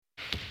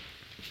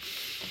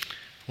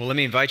Well, let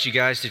me invite you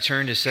guys to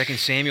turn to 2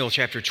 Samuel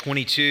chapter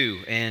 22.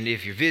 And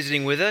if you're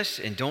visiting with us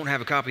and don't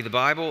have a copy of the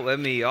Bible, let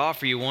me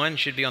offer you one. It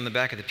should be on the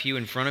back of the pew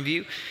in front of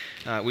you.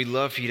 We'd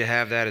love for you to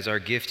have that as our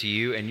gift to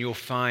you. And you'll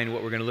find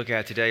what we're going to look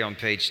at today on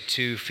page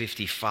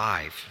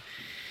 255.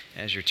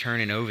 As you're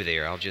turning over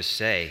there, I'll just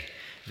say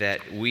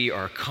that we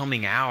are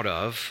coming out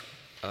of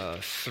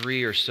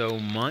 3 or so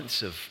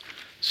months of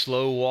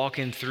slow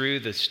walking through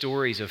the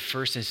stories of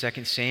 1st and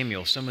 2nd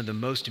Samuel, some of the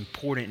most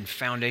important and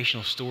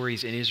foundational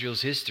stories in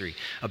Israel's history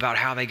about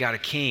how they got a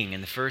king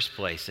in the first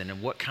place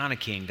and what kind of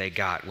king they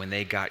got when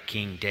they got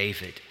King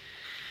David.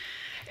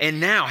 And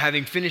now,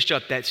 having finished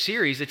up that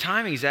series, the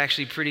timing is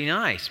actually pretty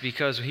nice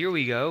because here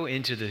we go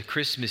into the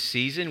Christmas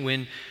season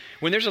when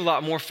there's a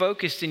lot more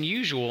focus than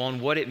usual on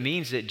what it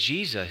means that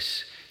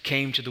Jesus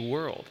came to the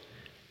world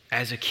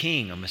as a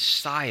king, a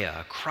Messiah,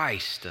 a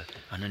Christ,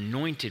 an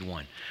anointed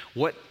one.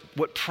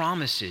 What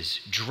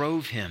promises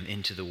drove him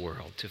into the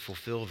world to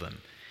fulfill them?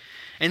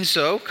 And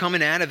so,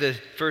 coming out of the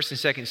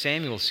 1st and 2nd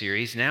Samuel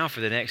series, now for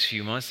the next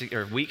few months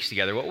or weeks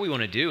together, what we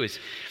want to do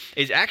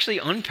is actually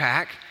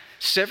unpack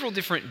several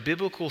different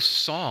biblical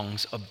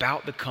songs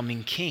about the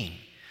coming king.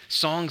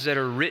 Songs that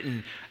are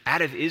written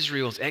out of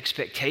Israel's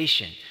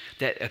expectation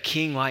that a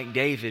king like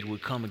David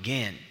would come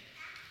again,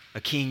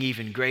 a king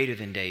even greater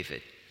than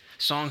David.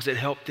 Songs that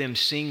help them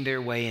sing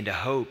their way into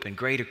hope and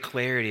greater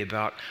clarity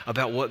about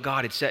what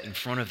God had set in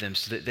front of them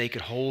so that they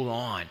could hold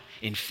on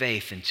in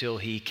faith until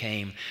he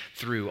came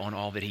through on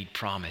all that he'd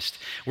promised.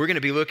 We're going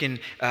to be looking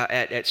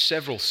at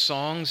several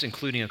songs,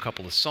 including a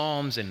couple of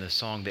psalms and the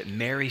song that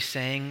Mary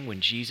sang when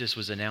Jesus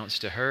was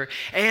announced to her.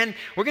 And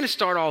we're going to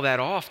start all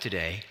that off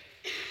today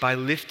by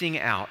lifting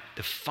out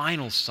the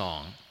final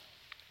song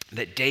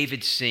that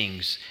David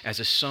sings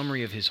as a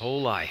summary of his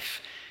whole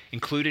life,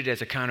 included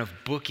as a kind of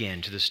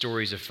bookend to the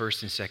stories of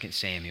 1st and 2nd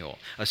Samuel,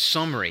 a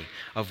summary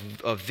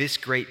of this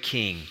great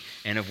king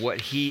and of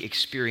what he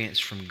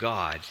experienced from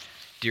God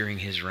during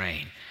his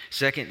reign.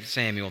 2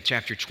 Samuel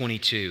chapter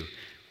 22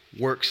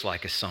 works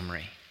like a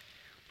summary.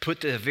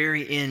 Put the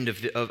very end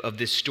of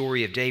this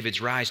story of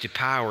David's rise to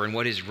power and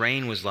what his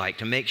reign was like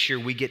to make sure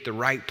we get the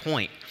right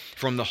point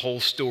from the whole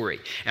story.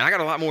 And I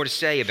got a lot more to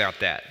say about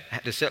that. I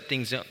had to set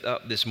things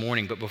up this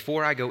morning, but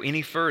before I go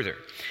any further,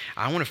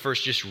 I want to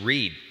first just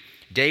read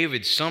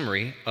David's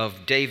summary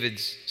of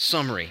David's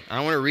summary.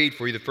 I want to read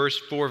for you the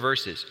first 4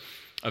 verses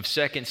of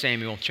 2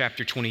 Samuel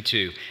chapter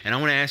 22. And I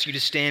want to ask you to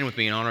stand with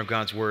me in honor of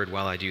God's word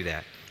while I do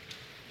that.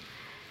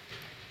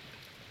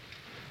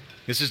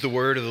 This is the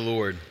word of the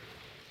Lord.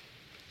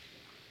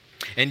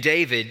 And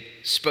David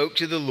spoke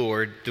to the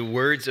Lord the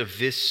words of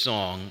this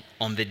song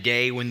on the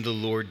day when the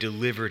Lord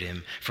delivered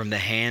him from the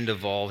hand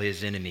of all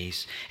his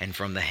enemies and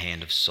from the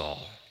hand of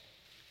Saul.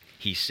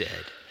 He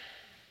said,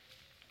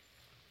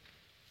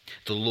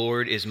 "The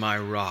Lord is my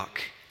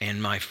rock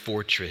and my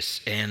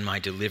fortress and my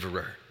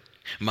deliverer,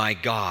 my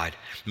God,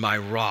 my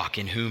rock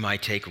in whom I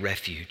take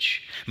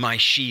refuge, my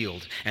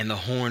shield and the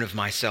horn of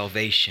my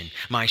salvation,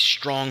 my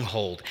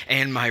stronghold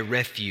and my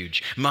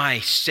refuge, my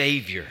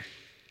Savior.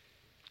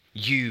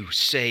 You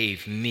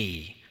save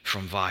me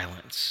from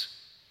violence.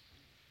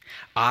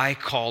 I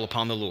call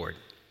upon the Lord,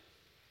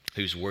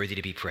 who's worthy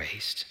to be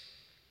praised,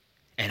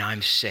 and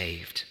I'm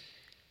saved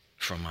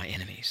from my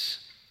enemies."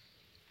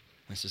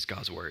 This is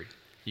God's word.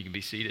 You can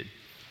be seated.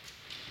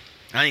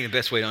 I think the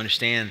best way to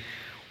understand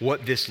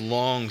what this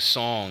long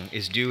song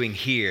is doing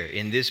here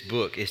in this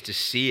book is to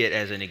see it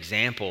as an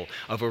example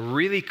of a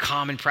really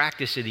common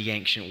practice in the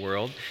ancient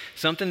world,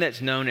 something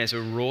that's known as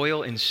a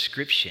royal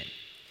inscription.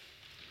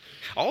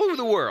 All over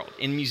the world,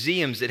 in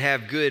museums that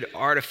have good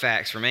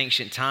artifacts from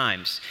ancient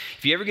times,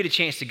 if you ever get a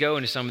chance to go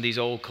into some of these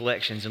old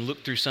collections and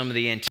look through some of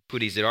the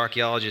antiquities that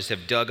archaeologists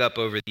have dug up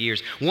over the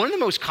years, one of the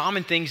most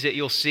common things that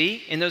you'll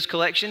see in those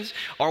collections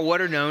are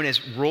what are known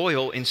as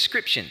royal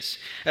inscriptions.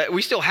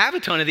 We still have a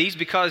ton of these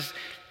because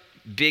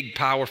big,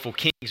 powerful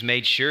kings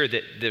made sure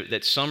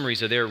that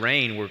summaries of their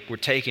reign were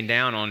taken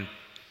down on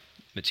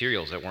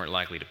materials that weren't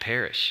likely to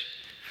perish.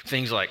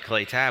 Things like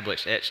clay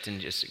tablets etched in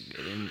just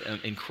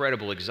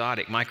incredible,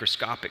 exotic,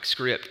 microscopic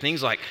script.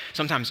 Things like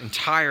sometimes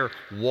entire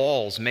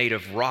walls made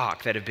of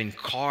rock that have been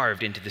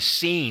carved into the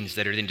scenes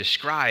that are then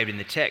described in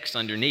the text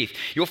underneath.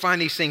 You'll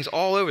find these things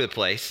all over the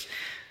place.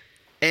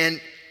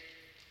 And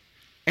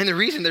the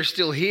reason they're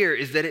still here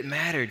is that it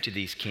mattered to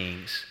these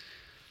kings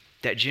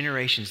that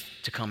generations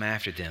to come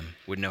after them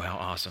would know how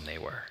awesome they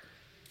were.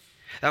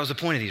 That was the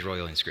point of these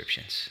royal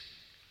inscriptions.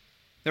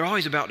 They're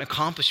always about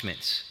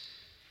accomplishments.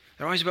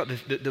 They're always about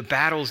the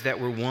battles that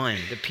were won,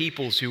 the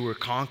peoples who were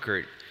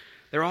conquered.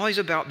 They're always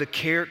about the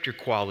character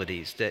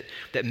qualities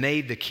that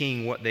made the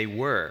king what they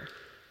were.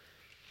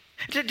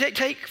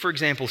 Take, for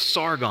example,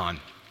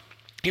 Sargon.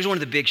 Here's one of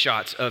the big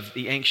shots of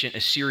the ancient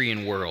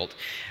Assyrian world.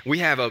 We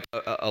have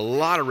a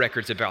lot of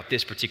records about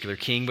this particular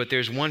king, but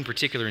there's one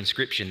particular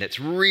inscription that's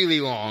really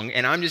long,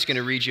 and I'm just going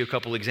to read you a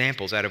couple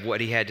examples out of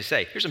what he had to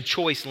say. Here's some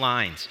choice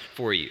lines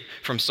for you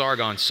from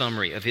Sargon's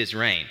summary of his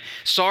reign.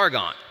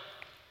 Sargon,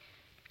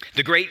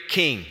 the great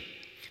king,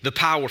 the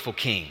powerful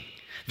king,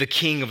 the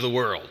king of the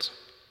world,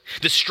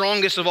 the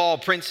strongest of all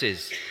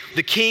princes,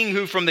 The king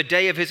who from the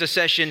day of his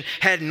accession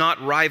had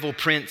not rival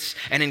prince,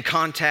 and in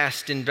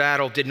contest in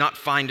battle did not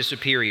find a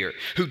superior,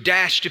 who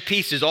dashed to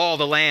pieces all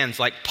the lands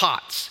like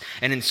pots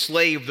and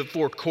enslaved the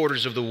four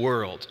quarters of the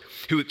world,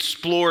 who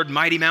explored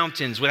mighty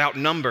mountains without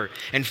number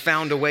and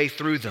found a way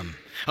through them.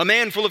 A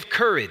man full of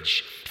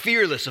courage,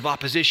 fearless of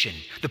opposition,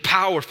 the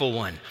powerful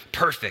one,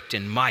 perfect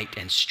in might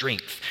and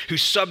strength, who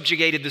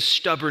subjugated the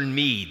stubborn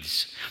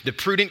Medes, the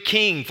prudent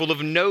king full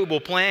of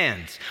noble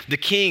plans, the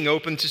king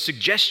open to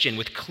suggestion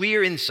with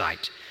clear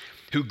insight,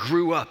 who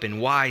grew up in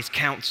wise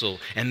counsel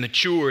and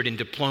matured in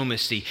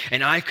diplomacy.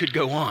 And I could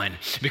go on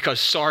because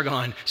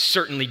Sargon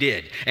certainly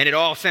did. And it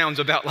all sounds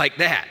about like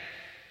that.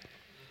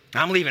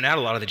 I'm leaving out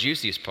a lot of the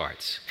juiciest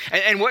parts.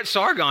 And what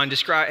Sargon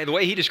described, the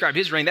way he described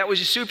his reign, that was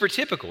just super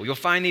typical. You'll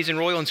find these in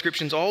royal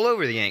inscriptions all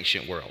over the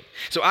ancient world.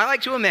 So I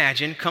like to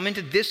imagine, coming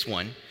to this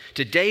one,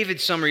 to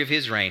David's summary of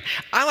his reign,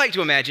 I like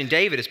to imagine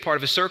David as part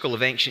of a circle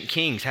of ancient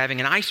kings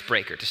having an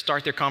icebreaker to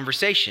start their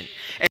conversation.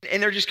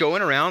 And they're just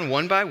going around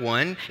one by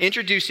one,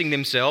 introducing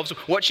themselves.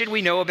 What should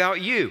we know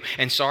about you?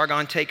 And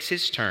Sargon takes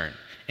his turn,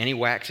 and he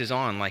waxes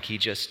on like he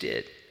just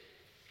did.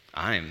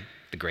 I'm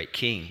the great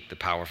king, the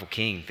powerful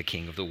king, the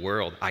king of the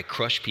world. I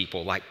crush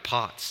people like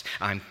pots.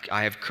 I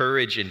have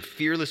courage and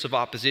fearless of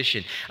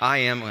opposition. I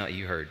am, well,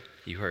 you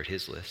heard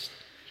his list.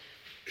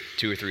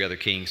 2 or 3 other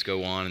kings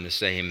go on in the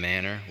same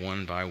manner,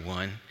 one by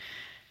one.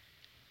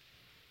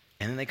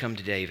 And then they come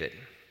to David.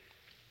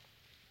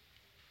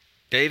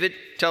 David,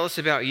 tell us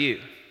about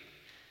you.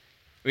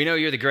 We know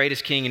you're the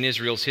greatest king in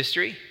Israel's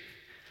history.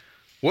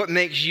 What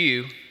makes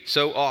you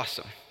so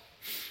awesome?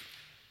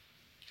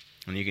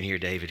 And you can hear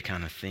David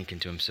kind of thinking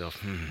to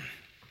himself,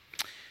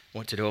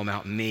 what to do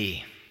about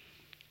me?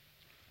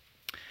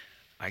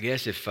 I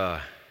guess if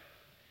I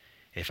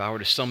were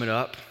to sum it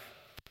up,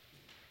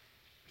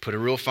 put a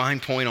real fine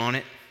point on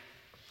it,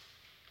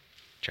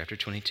 chapter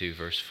 22,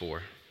 verse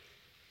 4.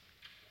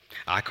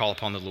 I call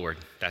upon the Lord,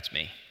 that's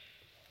me,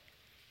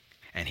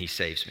 and he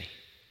saves me.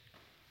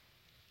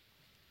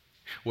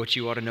 What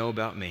you ought to know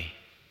about me,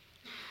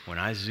 when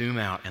I zoom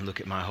out and look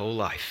at my whole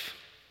life,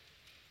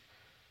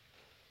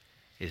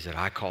 is that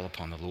I call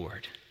upon the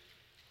Lord,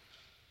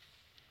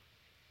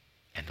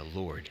 and the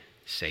Lord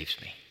saves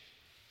me.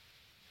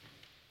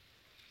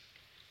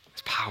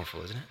 It's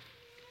powerful, isn't it?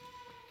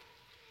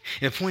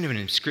 And the point of an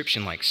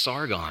inscription like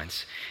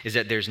Sargon's is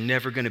that there's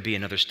never going to be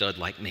another stud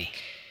like me.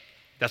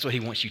 That's what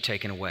he wants you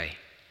taken away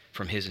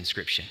from his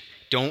inscription.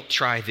 Don't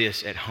try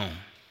this at home.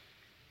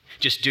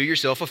 Just do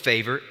yourself a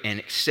favor and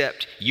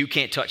accept you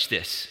can't touch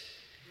this.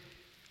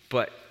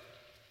 But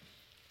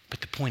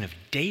the point of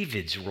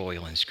David's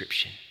royal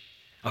inscription,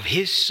 of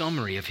his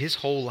summary of his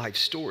whole life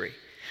story,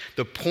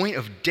 the point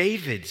of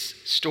David's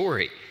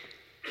story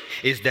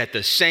is that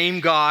the same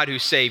God who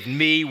saved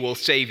me will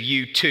save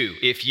you too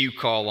if you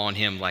call on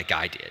him like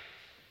I did.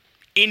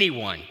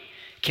 Anyone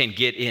can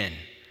get in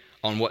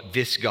on what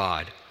this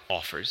God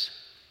offers.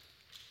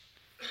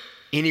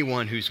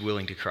 Anyone who's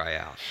willing to cry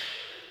out.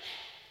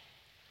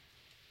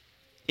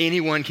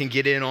 Anyone can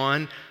get in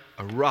on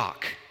a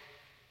rock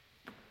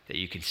that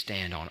you can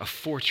stand on, a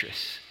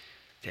fortress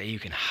that you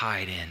can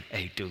hide in,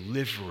 a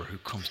deliverer who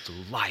comes to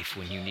life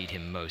when you need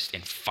him most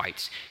and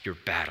fights your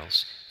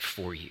battles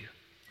for you.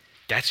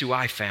 That's who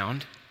I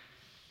found.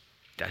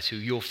 That's who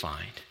you'll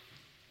find.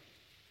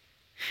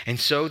 And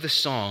so the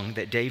song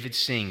that David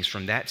sings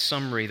from that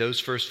summary, those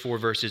first 4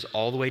 verses,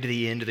 all the way to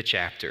the end of the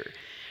chapter,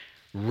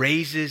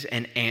 raises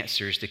and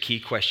answers the key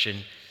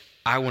question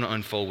I want to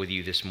unfold with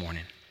you this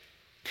morning.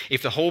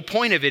 If the whole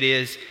point of it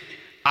is,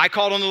 I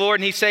called on the Lord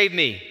and he saved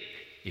me.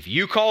 If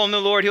you call on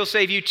the Lord, he'll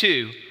save you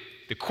too.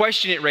 The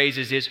question it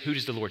raises is, who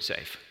does the Lord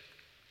save?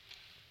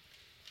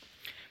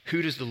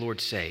 Who does the Lord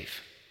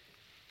save?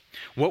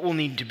 What will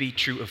need to be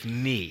true of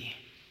me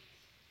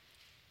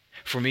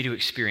for me to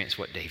experience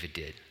what David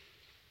did?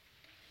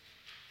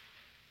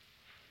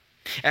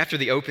 After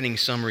the opening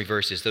summary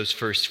verses, those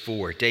first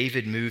 4,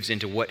 David moves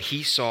into what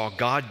he saw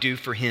God do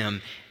for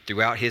him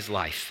throughout his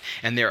life.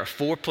 And there are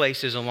 4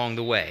 places along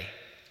the way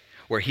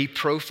where he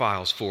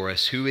profiles for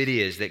us who it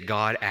is that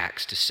God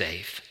acts to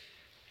save.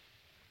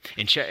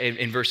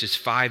 In verses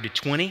 5 to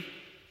 20,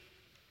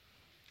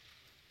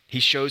 he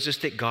shows us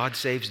that God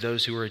saves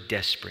those who are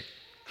desperate.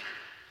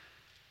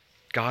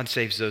 God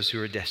saves those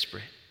who are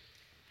desperate.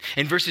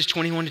 In verses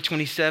 21 to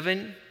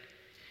 27,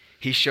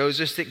 he shows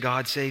us that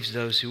God saves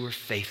those who are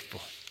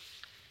faithful.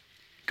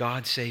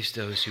 God saves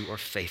those who are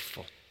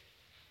faithful.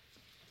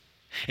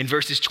 In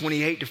verses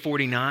 28 to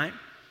 49,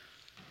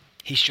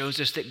 he shows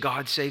us that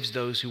God saves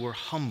those who are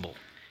humble.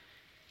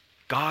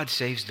 God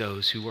saves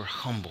those who are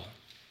humble.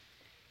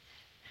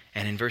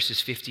 And in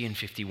verses 50 and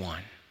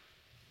 51,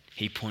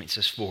 he points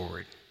us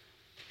forward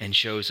and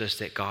shows us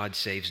that God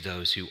saves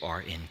those who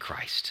are in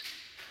Christ.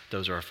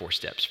 Those are our 4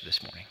 steps for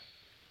this morning.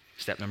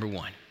 Step number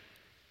 1.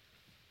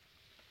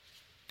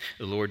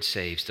 The Lord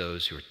saves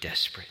those who are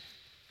desperate.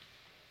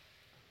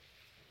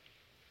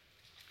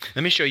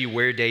 Let me show you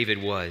where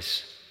David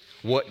was,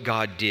 what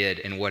God did,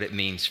 and what it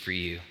means for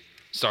you,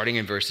 starting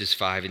in verses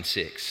 5 and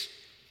 6.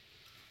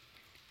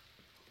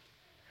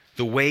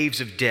 The waves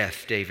of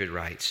death, David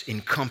writes,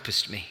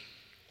 encompassed me.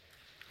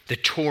 The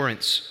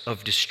torrents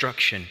of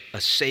destruction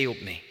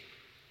assailed me.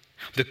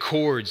 The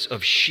cords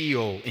of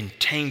Sheol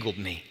entangled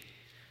me.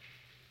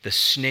 The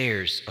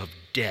snares of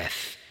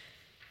death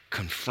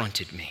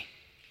confronted me.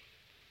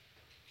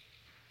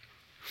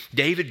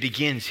 David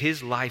begins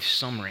his life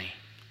summary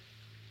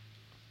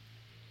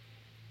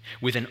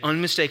with an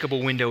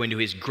unmistakable window into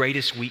his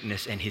greatest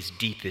weakness and his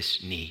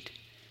deepest need.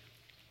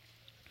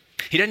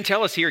 He doesn't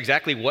tell us here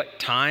exactly what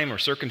time or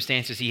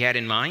circumstances he had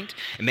in mind.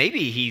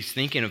 Maybe he's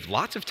thinking of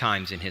lots of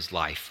times in his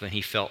life when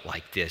he felt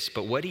like this,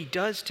 but what he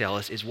does tell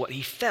us is what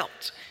he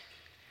felt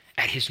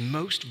at his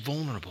most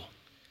vulnerable.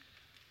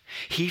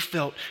 He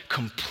felt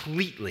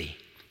completely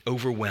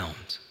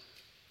overwhelmed.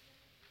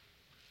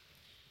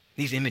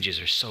 These images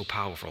are so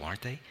powerful,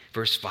 aren't they?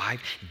 Verse 5,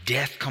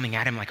 death coming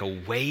at him like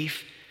a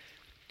wave,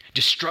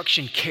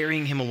 destruction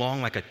carrying him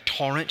along like a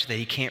torrent that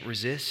he can't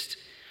resist,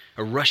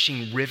 a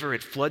rushing river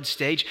at flood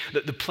stage,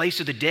 the place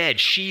of the dead,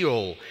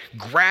 Sheol,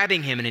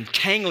 grabbing him and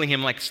entangling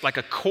him like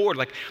a cord,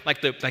 like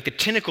the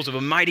tentacles of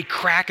a mighty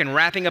kraken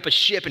wrapping up a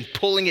ship and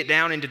pulling it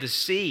down into the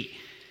sea.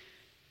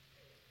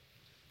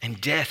 And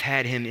death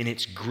had him in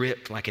its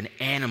grip like an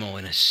animal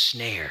in a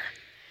snare.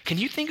 Can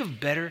you think of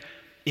better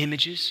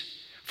images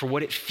for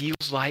what it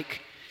feels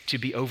like to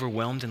be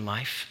overwhelmed in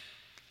life?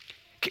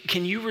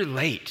 Can you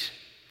relate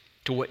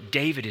to what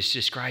David is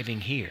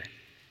describing here?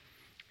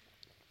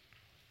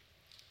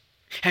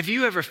 Have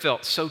you ever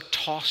felt so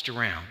tossed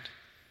around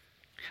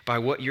by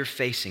what you're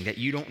facing that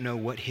you don't know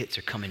what hits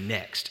are coming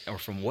next or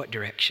from what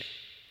direction?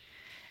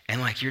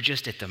 And like you're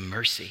just at the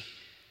mercy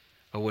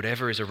of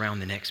whatever is around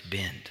the next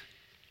bend.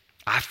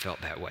 I've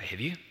felt that way. Have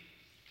you?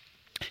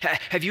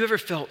 Have you ever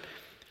felt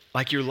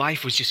like your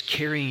life was just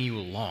carrying you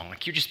along,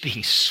 like you're just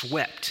being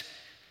swept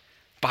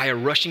by a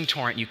rushing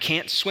torrent you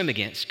can't swim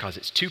against because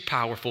it's too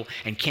powerful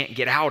and can't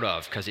get out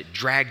of because it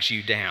drags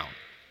you down?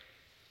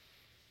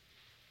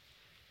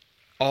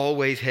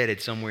 Always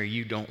headed somewhere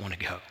you don't want to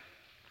go.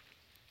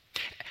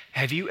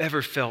 Have you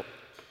ever felt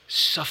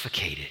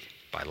suffocated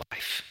by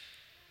life?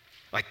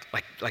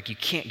 Like you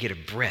can't get a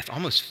breath,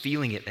 almost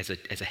feeling it as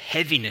a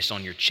heaviness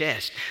on your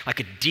chest, like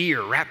a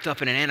deer wrapped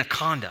up in an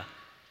anaconda.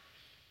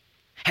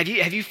 Have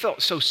you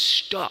felt so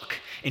stuck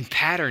in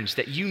patterns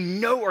that you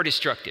know are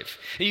destructive,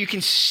 that you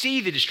can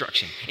see the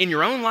destruction in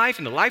your own life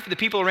and the life of the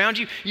people around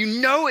you?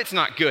 You know it's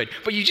not good,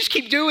 but you just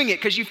keep doing it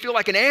because you feel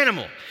like an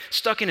animal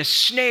stuck in a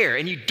snare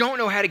and you don't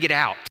know how to get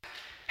out.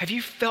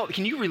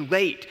 Can you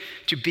relate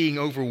to being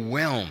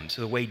overwhelmed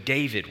the way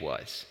David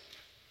was?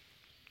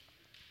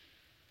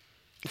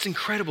 It's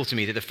incredible to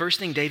me that the first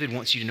thing David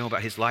wants you to know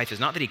about his life is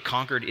not that he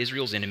conquered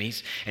Israel's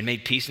enemies and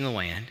made peace in the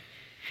land.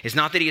 It's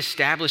not that he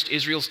established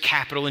Israel's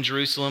capital in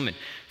Jerusalem and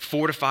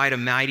fortified a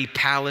mighty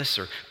palace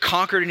or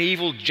conquered an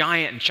evil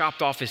giant and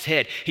chopped off his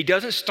head. He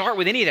doesn't start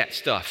with any of that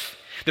stuff.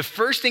 The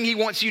first thing he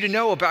wants you to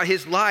know about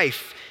his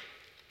life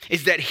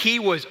is that he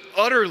was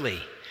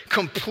utterly,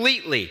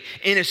 completely,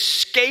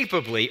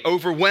 inescapably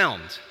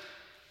overwhelmed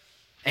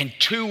and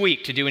too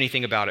weak to do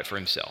anything about it for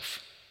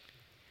himself.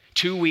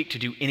 Too weak to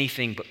do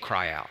anything but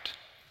cry out.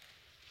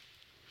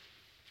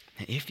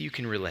 And if you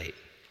can relate,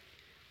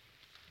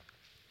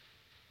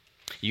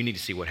 you need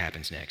to see what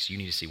happens next. You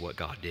need to see what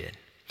God did.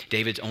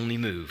 David's only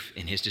move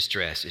in his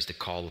distress is to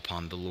call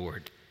upon the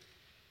Lord.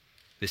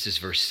 This is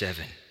verse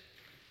 7.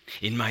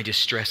 In my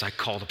distress, I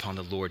called upon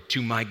the Lord.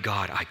 To my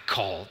God, I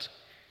called.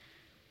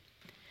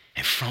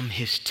 And from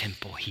his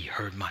temple, he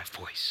heard my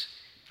voice.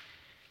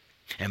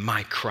 And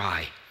my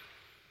cry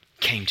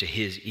came to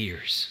his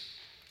ears.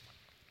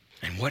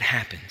 And what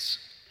happens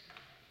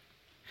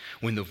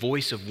when the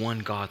voice of one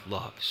God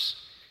loves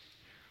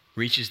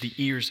reaches the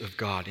ears of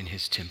God in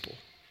his temple?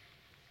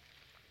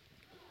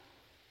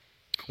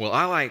 Well,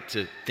 I like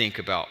to think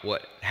about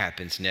what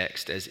happens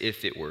next as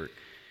if it were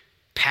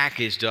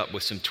packaged up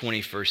with some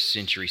 21st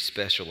century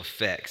special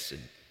effects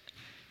and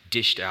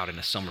dished out in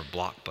a summer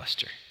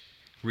blockbuster.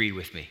 Read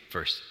with me,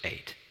 verse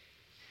 8.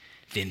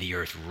 Then the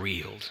earth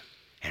reeled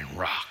and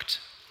rocked.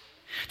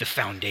 The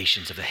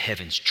foundations of the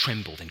heavens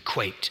trembled and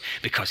quaked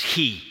because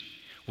he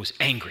was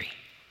angry.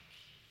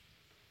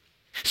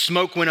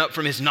 Smoke went up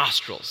from his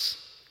nostrils,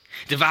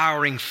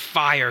 devouring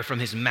fire from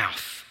his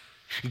mouth.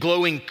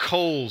 Glowing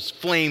coals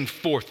flamed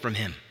forth from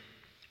him.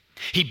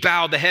 He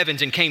bowed the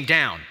heavens and came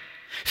down.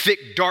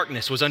 Thick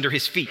darkness was under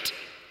his feet.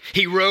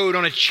 He rode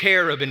on a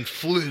cherub and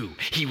flew.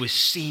 He was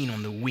seen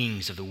on the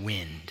wings of the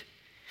wind.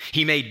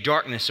 He made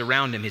darkness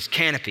around him his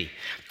canopy,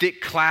 thick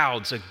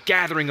clouds, a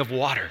gathering of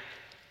water.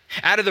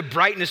 Out of the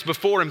brightness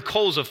before him,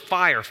 coals of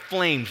fire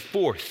flamed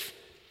forth.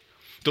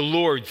 The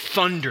Lord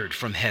thundered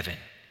from heaven,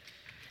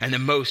 and the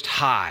Most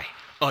High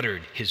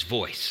uttered his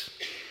voice.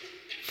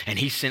 And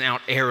he sent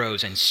out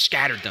arrows and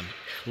scattered them,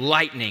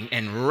 lightning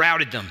and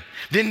routed them.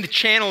 Then the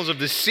channels of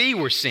the sea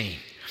were seen.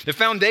 The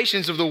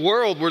foundations of the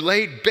world were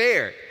laid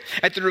bare.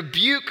 At the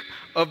rebuke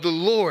of the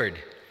Lord,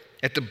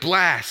 at the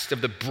blast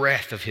of the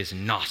breath of his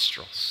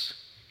nostrils.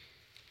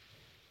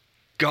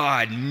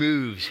 God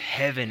moves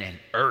heaven and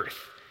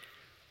earth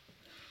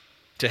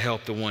to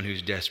help the one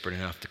who's desperate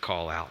enough to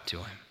call out to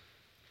him.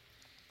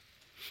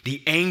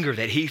 The anger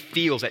that he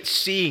feels at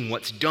seeing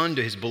what's done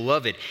to his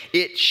beloved,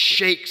 it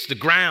shakes the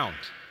ground.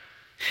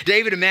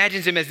 David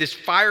imagines him as this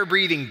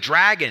fire-breathing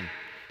dragon.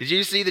 Did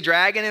you see the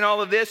dragon in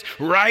all of this?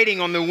 Riding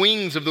on the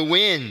wings of the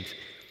wind.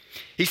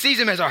 He sees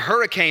him as a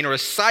hurricane or a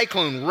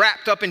cyclone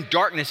wrapped up in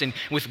darkness and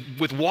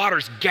with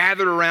waters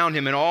gathered around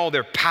him in all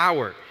their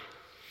power.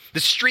 The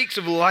streaks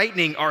of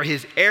lightning are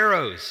his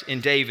arrows in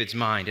David's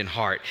mind and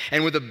heart.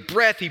 And with a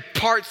breath, he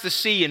parts the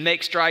sea and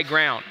makes dry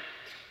ground.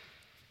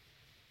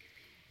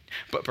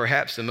 But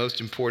perhaps the most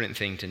important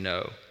thing to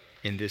know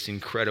in this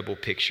incredible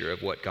picture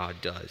of what God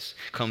does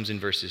comes in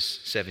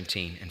verses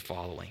 17 and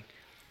following.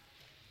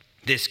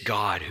 This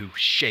God who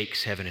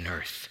shakes heaven and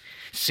earth,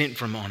 sent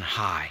from on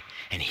high,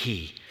 and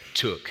he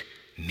took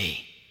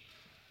me.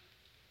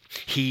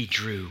 He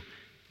drew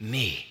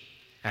me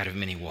out of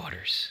many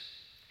waters.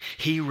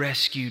 He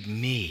rescued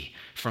me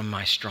from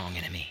my strong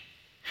enemy,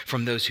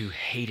 from those who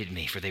hated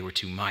me, for they were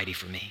too mighty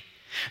for me.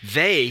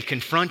 They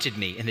confronted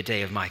me in the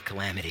day of my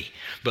calamity,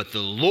 but the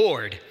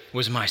Lord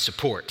was my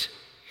support.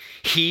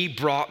 He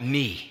brought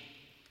me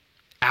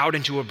out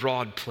into a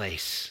broad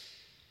place,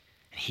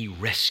 and he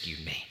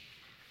rescued me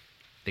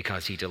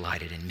because he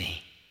delighted in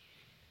me.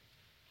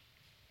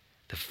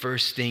 The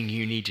first thing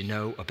you need to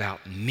know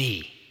about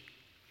me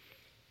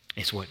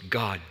is what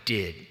God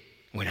did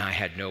when I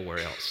had nowhere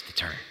else to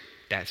turn.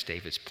 That's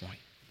David's point.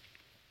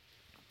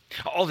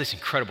 All this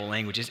incredible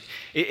language.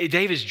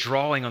 David's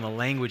drawing on the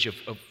language of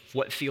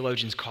what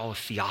theologians call a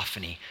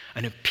theophany,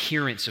 an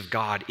appearance of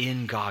God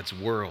in God's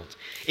world,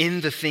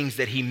 in the things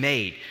that he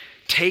made,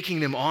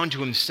 taking them onto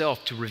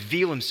himself to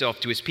reveal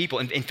himself to his people.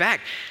 And in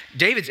fact,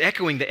 David's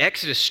echoing the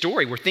Exodus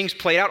story where things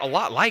played out a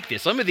lot like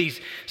this. Some of these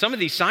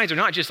signs are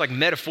not just like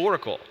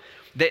metaphorical.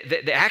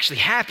 They actually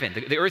happened.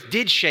 The earth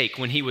did shake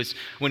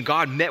when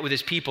God met with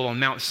his people on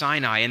Mount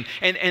Sinai.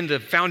 And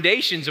the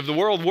foundations of the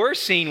world were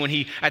seen when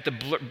he, at the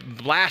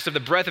blast of the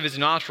breath of his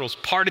nostrils,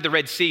 parted the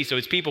Red Sea so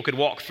his people could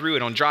walk through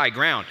it on dry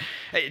ground.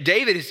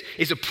 David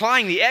is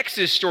applying the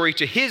Exodus story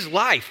to his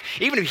life.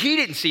 Even if he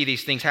didn't see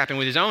these things happen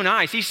with his own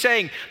eyes, he's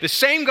saying the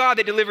same God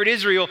that delivered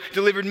Israel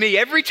delivered me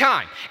every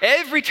time.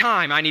 Every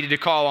time I needed to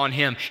call on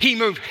him, he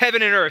moved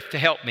heaven and earth to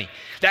help me.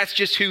 That's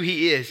just who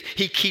he is.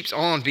 He keeps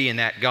on being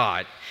that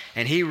God.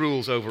 And he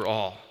rules over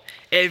all.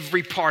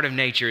 Every part of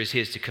nature is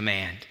his to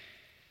command.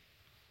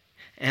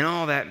 And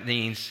all that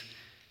means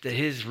that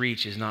his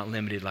reach is not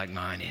limited like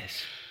mine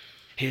is.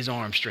 His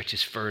arm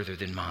stretches further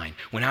than mine.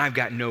 When I've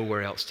got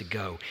nowhere else to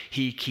go,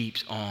 he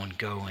keeps on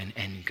going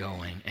and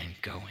going and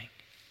going.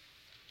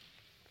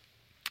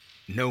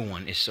 No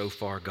one is so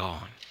far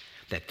gone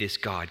that this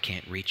God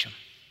can't reach them,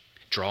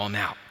 draw them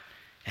out,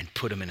 and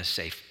put them in a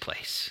safe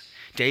place.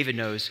 David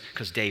knows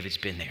because David's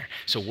been there.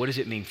 So what does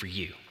it mean for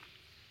you?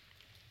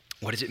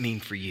 What does it mean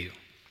for you?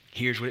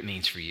 Here's what it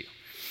means for you.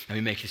 Let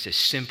me make this as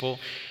simple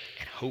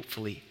and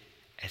hopefully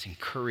as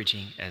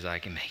encouraging as I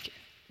can make it.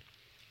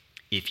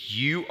 If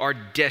you are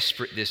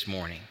desperate this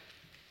morning,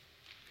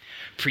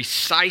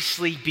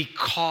 precisely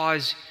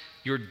because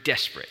you're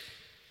desperate,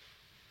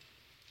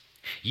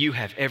 you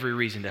have every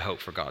reason to hope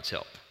for God's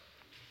help.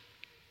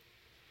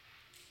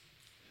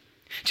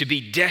 To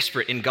be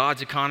desperate in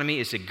God's economy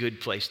is a good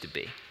place to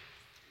be.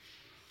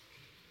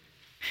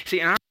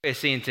 See, and I'm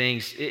seeing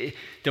things,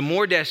 the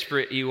more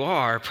desperate you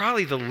are,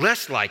 probably the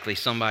less likely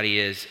somebody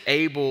is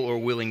able or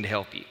willing to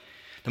help you.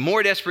 The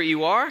more desperate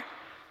you are,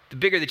 the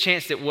bigger the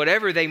chance that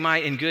whatever they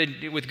might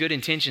with good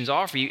intentions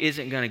offer you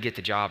isn't going to get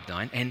the job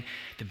done. And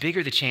the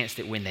bigger the chance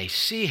that when they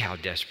see how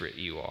desperate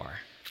you are,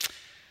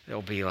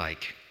 they'll be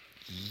like,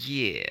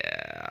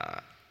 yeah,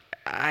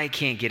 I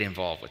can't get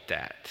involved with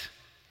that.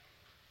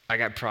 I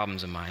got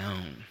problems of my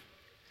own.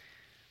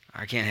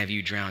 I can't have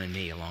you drowning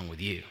me along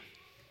with you.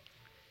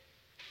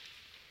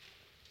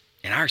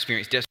 In our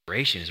experience,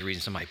 desperation is the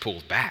reason somebody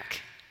pulls back.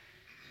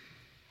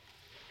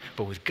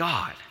 But with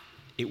God,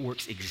 it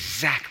works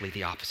exactly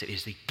the opposite. It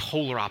is the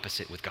polar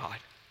opposite with God.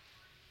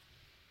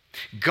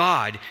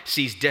 God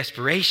sees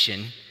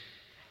desperation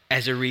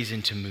as a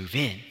reason to move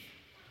in.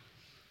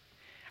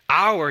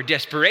 Our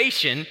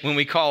desperation, when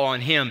we call on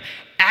him,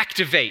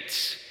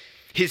 activates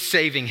his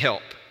saving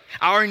help.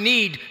 Our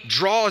need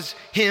draws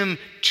him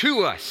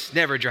to us,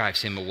 never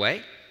drives him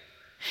away.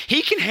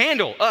 He can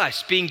handle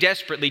us being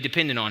desperately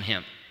dependent on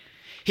him.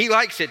 He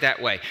likes it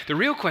that way. The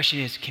real question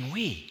is, can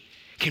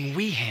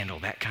we handle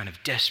that kind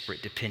of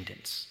desperate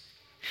dependence?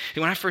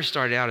 When I first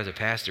started out as a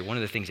pastor, one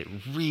of the things that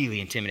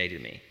really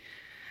intimidated me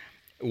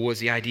was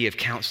the idea of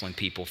counseling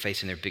people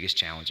facing their biggest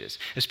challenges,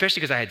 especially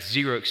because I had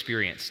zero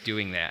experience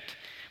doing that.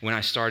 When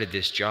I started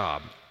this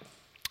job,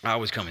 I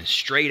was coming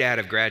straight out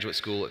of graduate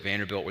school at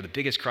Vanderbilt, where the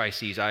biggest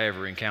crises I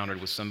ever encountered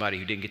was somebody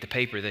who didn't get the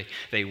paper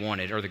they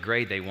wanted or the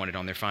grade they wanted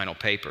on their final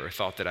paper, or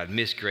thought that I'd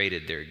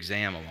misgraded their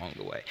exam along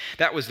the way.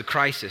 That was the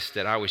crisis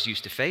that I was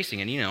used to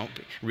facing. And,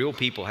 real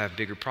people have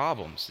bigger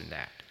problems than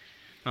that.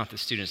 Not that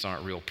students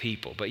aren't real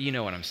people, but you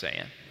know what I'm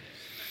saying.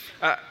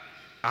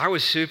 I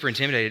was super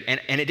intimidated,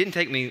 and it didn't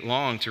take me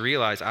long to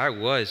realize I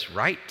was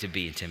right to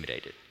be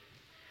intimidated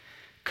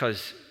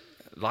because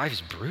life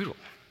is brutal.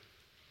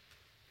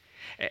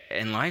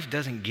 And life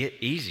doesn't get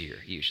easier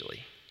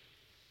usually.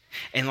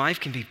 And life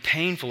can be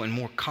painful and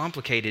more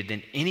complicated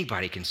than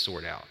anybody can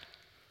sort out.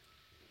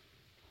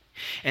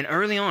 And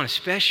early on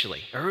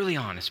especially,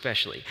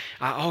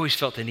 I always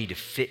felt the need to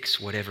fix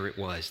whatever it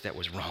was that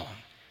was wrong.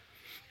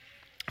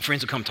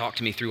 Friends would come talk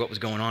to me through what was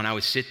going on. I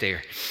would sit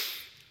there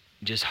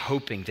just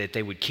hoping that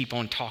they would keep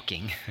on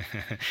talking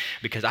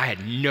because I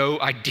had no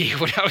idea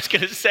what I was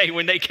going to say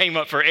when they came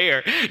up for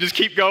air. Just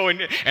keep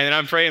going. And then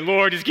I'm praying,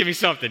 Lord, just give me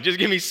something. Just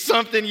give me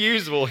something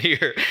useful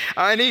here.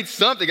 I need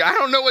something. I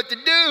don't know what to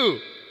do.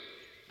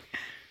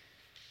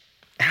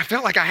 And I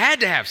felt like I had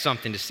to have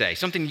something to say,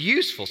 something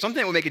useful, something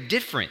that would make a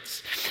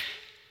difference.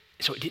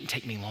 So it didn't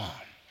take me long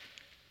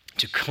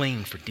to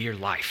cling for dear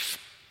life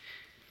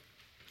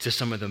to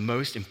some of the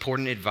most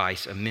important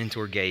advice a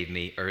mentor gave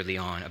me early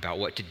on about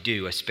what to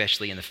do,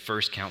 especially in the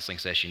first counseling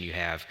session you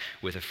have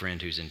with a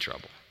friend who's in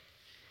trouble.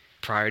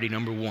 Priority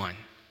number one,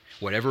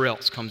 whatever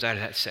else comes out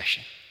of that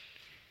session,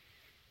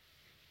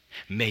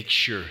 make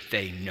sure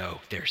they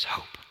know there's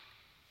hope.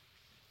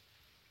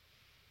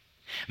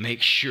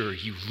 Make sure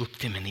you look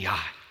them in the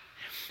eye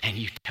and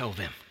you tell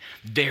them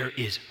there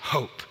is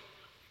hope.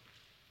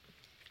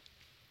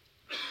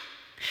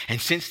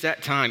 And since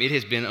that time, it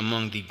has been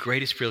among the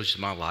greatest privileges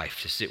of my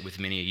life to sit with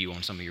many of you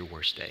on some of your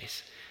worst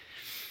days.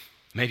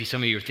 Maybe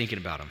some of you are thinking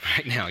about them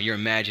right now. You're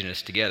imagining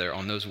us together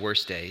on those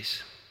worst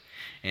days.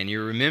 And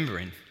you're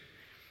remembering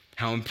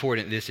how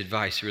important this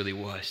advice really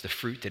was, the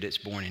fruit that it's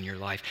borne in your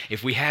life.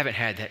 If we haven't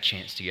had that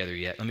chance together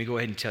yet, let me go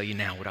ahead and tell you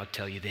now what I'll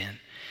tell you then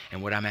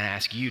and what I'm going to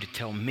ask you to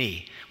tell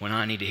me when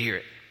I need to hear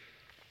it.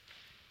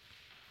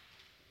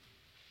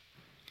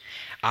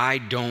 I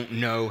don't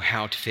know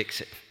how to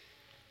fix it.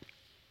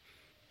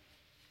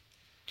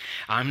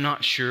 I'm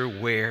not sure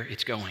where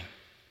it's going.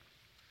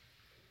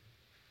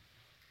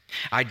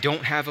 I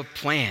don't have a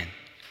plan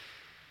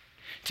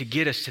to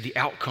get us to the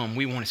outcome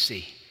we want to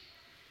see.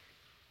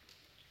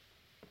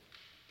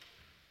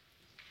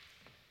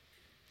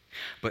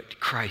 But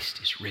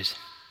Christ is risen.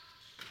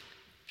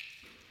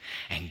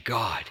 And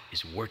God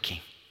is working.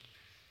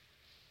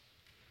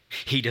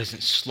 He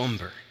doesn't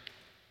slumber.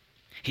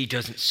 He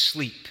doesn't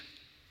sleep.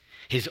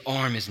 His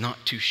arm is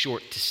not too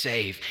short to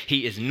save.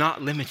 He is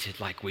not limited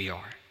like we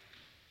are.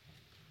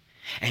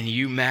 And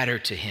you matter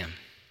to him.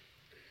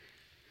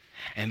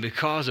 And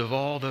because of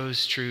all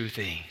those true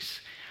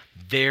things,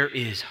 there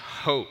is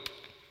hope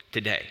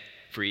today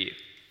for you.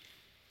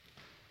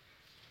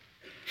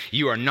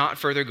 You are not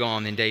further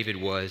gone than David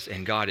was,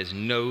 and God is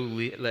no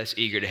less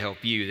eager to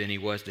help you than he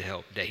was to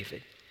help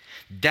David.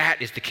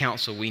 That is the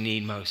counsel we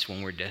need most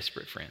when we're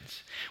desperate,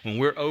 friends. When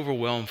we're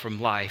overwhelmed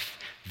from life,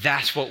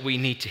 that's what we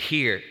need to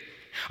hear.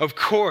 Of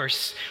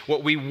course,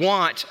 what we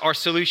want are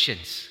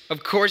solutions.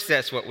 Of course,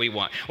 that's what we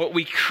want. What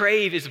we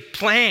crave is a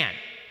plan,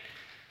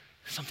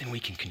 something we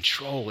can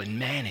control and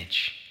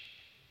manage.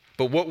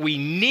 But what we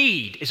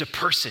need is a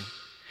person.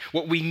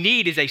 What we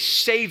need is a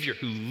Savior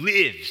who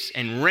lives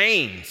and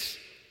reigns.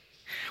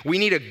 We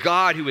need a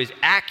God who is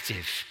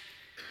active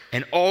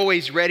and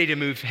always ready to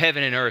move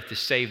heaven and earth to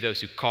save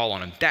those who call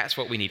on him. That's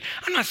what we need.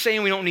 I'm not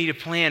saying we don't need a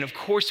plan. Of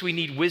course we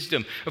need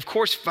wisdom. Of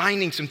course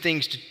finding some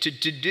things to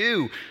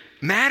do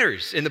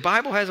matters, and the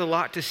Bible has a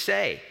lot to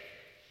say.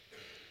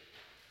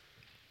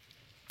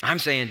 I'm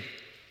saying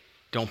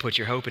don't put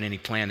your hope in any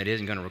plan that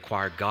isn't going to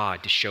require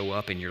God to show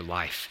up in your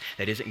life,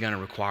 that isn't going to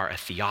require a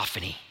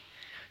theophany,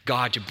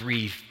 God to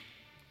breathe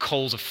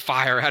coals of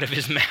fire out of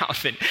his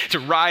mouth and to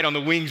ride on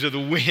the wings of the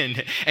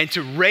wind and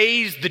to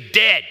raise the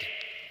dead.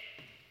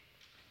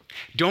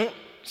 Don't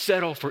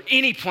settle for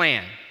any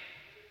plan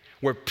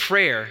where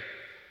prayer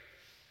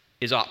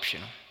is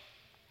optional.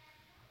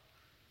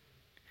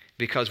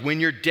 Because when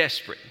you're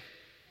desperate,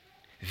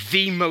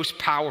 the most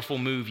powerful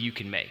move you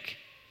can make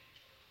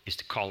is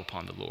to call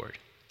upon the Lord,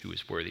 who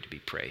is worthy to be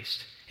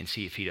praised, and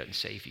see if he doesn't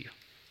save you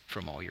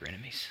from all your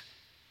enemies.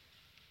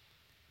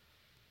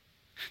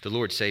 The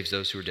Lord saves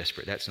those who are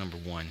desperate. That's number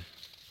one.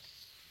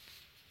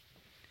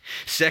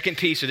 Second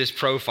piece of this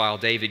profile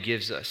David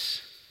gives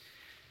us,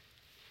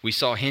 we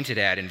saw hinted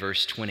at in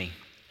verse 20.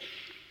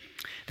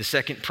 The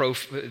second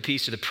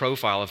piece of the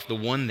profile of the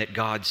one that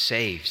God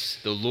saves.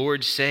 The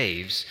Lord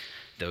saves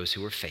those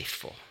who are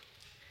faithful.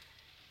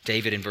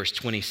 David in verse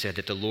 20 said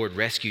that the Lord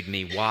rescued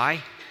me.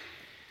 Why?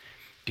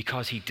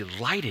 Because he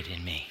delighted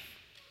in me.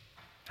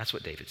 That's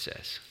what David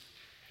says.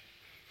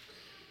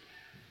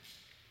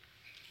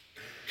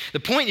 The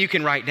point you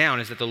can write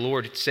down is that the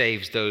Lord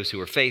saves those who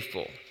are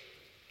faithful.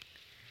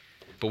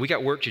 But we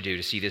got work to do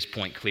to see this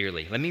point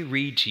clearly. Let me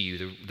read to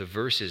you the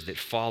verses that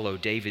follow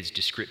David's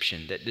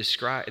description,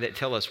 that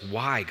tell us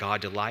why God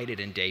delighted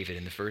in David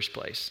in the first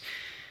place.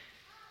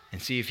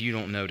 And see if you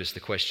don't notice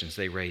the questions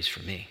they raise for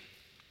me.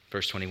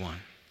 Verse 21.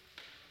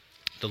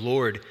 The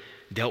Lord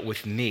dealt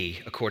with me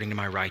according to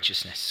my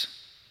righteousness.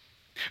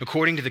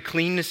 According to the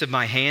cleanness of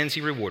my hands,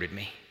 he rewarded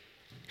me.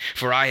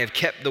 For I have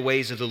kept the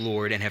ways of the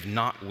Lord and have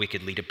not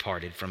wickedly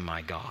departed from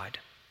my God.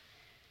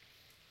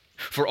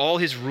 For all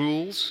his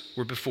rules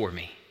were before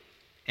me,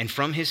 and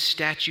from his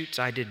statutes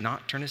I did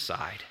not turn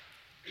aside.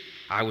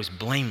 I was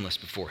blameless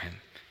before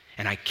him,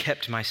 and I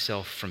kept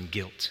myself from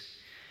guilt.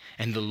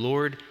 And the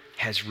Lord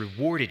has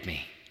rewarded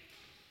me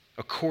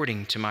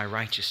according to my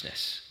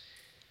righteousness,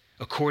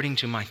 according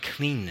to my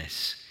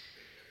cleanness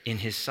in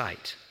his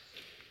sight.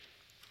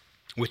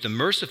 With the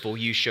merciful,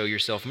 you show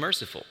yourself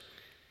merciful.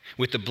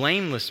 With the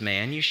blameless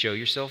man, you show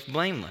yourself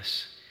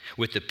blameless.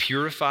 With the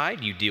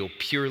purified, you deal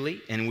purely,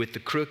 and with the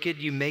crooked,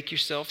 you make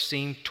yourself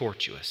seem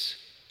tortuous.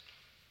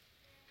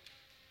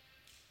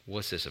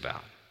 What's this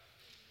about?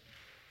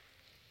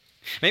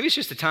 Maybe it's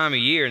just the time of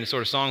year and the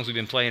sort of songs we've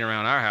been playing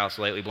around our house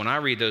lately, but when I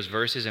read those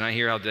verses and I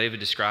hear how David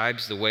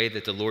describes the way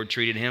that the Lord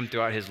treated him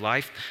throughout his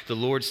life, the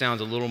Lord sounds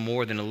a little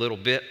more than a little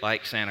bit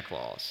like Santa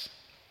Claus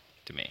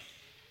to me.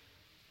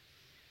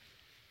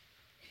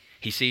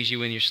 He sees you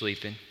when you're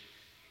sleeping.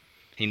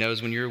 He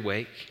knows when you're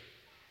awake.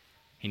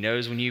 He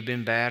knows when you've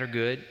been bad or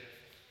good.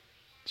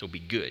 So be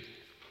good.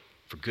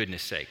 For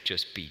goodness sake,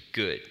 just be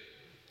good.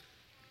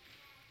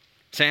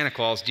 Santa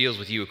Claus deals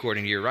with you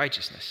according to your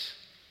righteousness.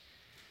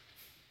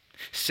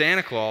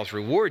 Santa Claus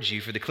rewards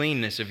you for the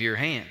cleanness of your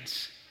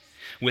hands.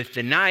 With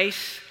the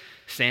nice,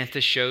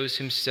 Santa shows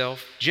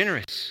himself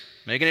generous,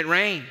 making it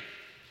rain.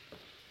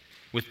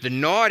 With the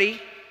naughty,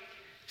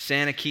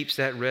 Santa keeps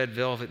that red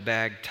velvet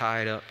bag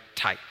tied up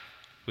tight.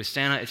 With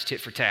Santa, it's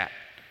tit for tat.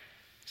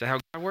 Is that how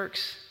God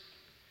works?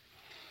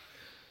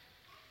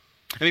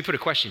 Let me put a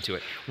question to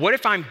it. What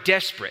if I'm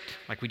desperate,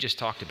 like we just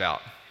talked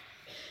about,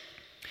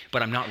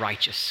 but I'm not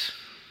righteous?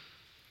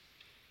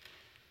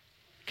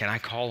 Can I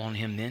call on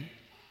him then?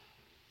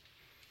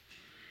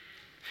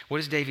 What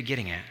is David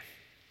getting at?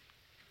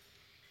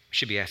 We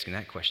should be asking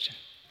that question.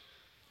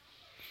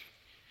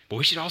 But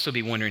we should also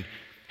be wondering,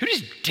 who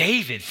does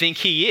David think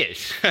he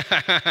is?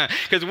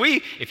 Because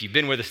if you've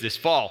been with us this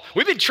fall,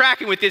 we've been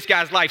tracking with this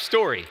guy's life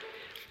story.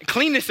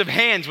 Cleanness of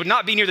hands would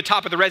not be near the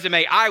top of the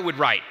resume I would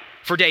write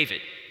for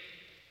David.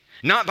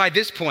 Not by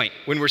this point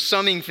when we're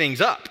summing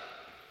things up.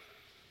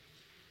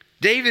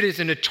 David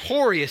is a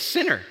notorious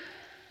sinner.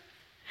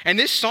 And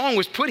this song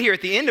was put here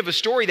at the end of a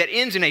story that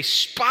ends in a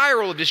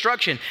spiral of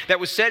destruction that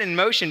was set in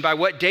motion by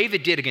what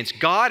David did against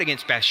God,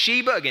 against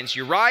Bathsheba, against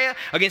Uriah,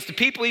 against the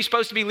people he's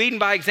supposed to be leading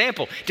by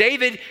example.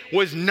 David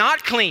was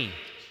not clean.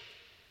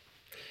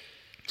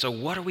 So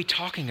what are we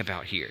talking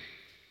about here?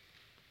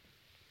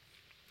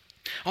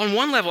 On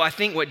one level, I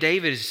think what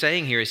David is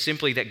saying here is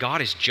simply that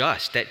God is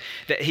just, that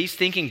he's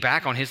thinking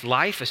back on his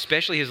life,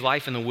 especially his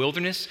life in the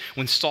wilderness,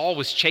 when Saul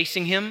was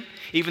chasing him,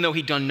 even though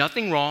he'd done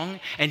nothing wrong,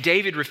 and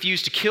David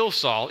refused to kill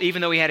Saul,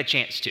 even though he had a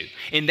chance to.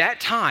 In that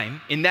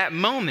time, in that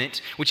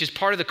moment, which is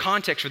part of the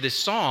context for this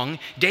song,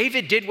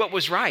 David did what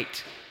was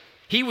right.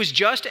 He was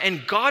just,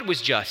 and God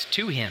was just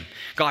to him.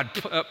 God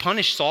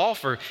punished Saul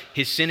for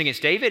his sin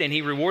against David, and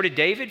he rewarded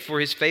David for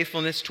his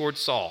faithfulness towards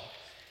Saul.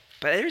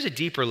 But there's a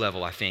deeper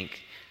level, I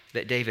think,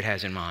 that David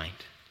has in mind.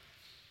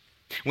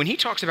 When he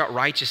talks about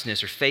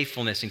righteousness or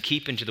faithfulness and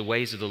keeping to the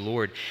ways of the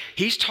Lord,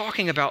 he's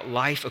talking about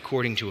life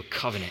according to a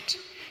covenant.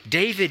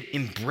 David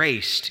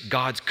embraced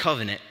God's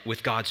covenant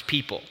with God's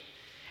people,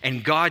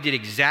 and God did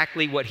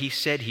exactly what he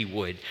said he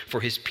would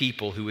for his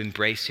people who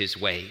embrace his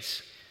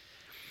ways.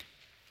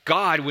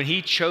 God, when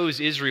he chose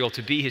Israel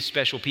to be his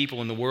special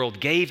people in the world,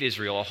 gave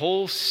Israel a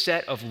whole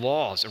set of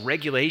laws,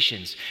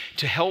 regulations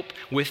to help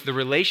with the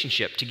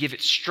relationship, to give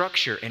it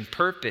structure and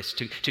purpose,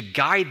 to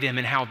guide them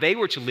in how they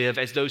were to live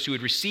as those who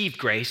had received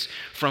grace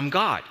from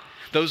God.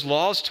 Those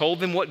laws told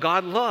them what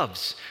God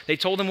loves. They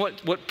told them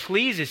what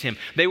pleases him.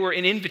 They were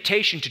an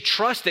invitation to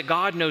trust that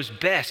God knows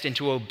best and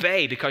to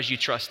obey because you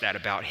trust that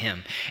about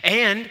him.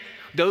 And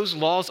those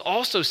laws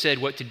also said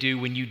what to do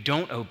when you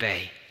don't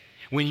obey,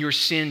 when your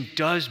sin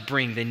does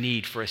bring the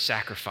need for a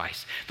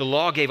sacrifice. The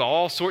law gave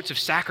all sorts of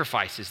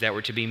sacrifices that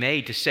were to be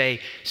made to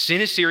say,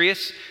 sin is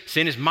serious,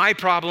 sin is my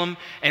problem,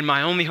 and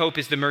my only hope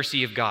is the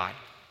mercy of God.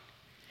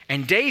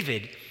 And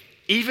David,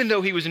 even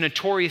though he was a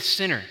notorious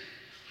sinner,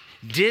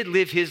 did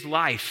live his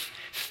life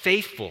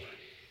faithful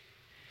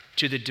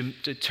to the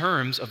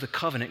terms of the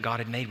covenant God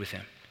had made with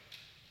him.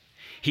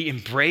 He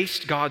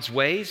embraced God's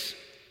ways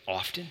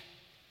often,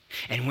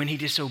 and when he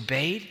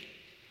disobeyed,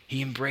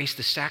 he embraced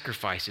the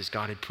sacrifices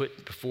God had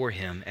put before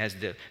him as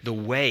the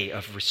way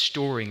of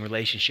restoring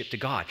relationship to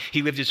God.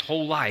 He lived his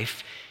whole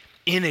life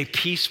in a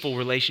peaceful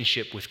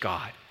relationship with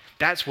God.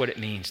 That's what it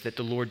means that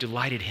the Lord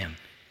delighted him.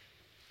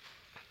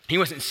 He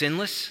wasn't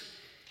sinless,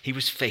 he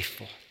was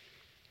faithful.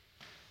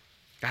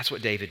 That's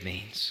what David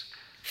means.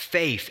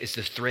 Faith is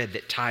the thread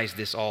that ties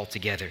this all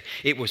together.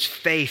 It was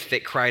faith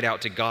that cried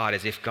out to God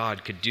as if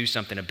God could do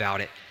something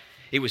about it.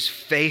 It was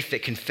faith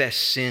that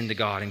confessed sin to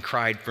God and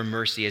cried for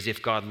mercy as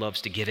if God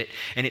loves to give it.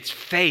 And it's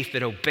faith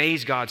that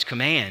obeys God's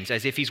commands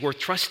as if he's worth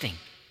trusting,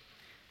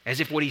 as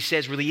if what he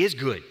says really is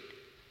good.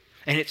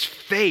 And it's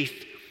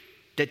faith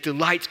that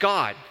delights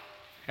God,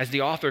 as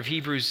the author of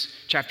Hebrews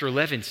chapter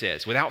 11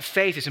 says. Without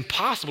faith, it's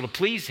impossible to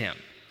please him.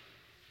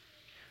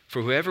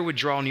 For whoever would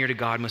draw near to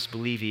God must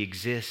believe he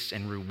exists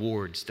and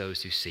rewards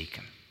those who seek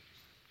him.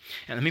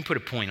 And let me put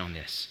a point on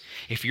this.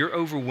 If you're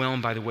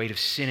overwhelmed by the weight of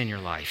sin in your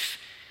life,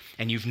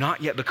 and you've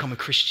not yet become a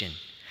Christian,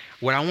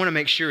 What I want to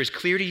make sure is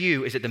clear to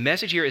you is that the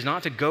message here is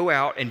not to go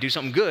out and do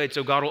something good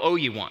so God will owe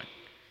you one.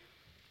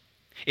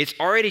 It's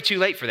already too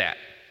late for that.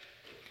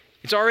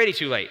 It's already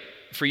too late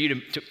for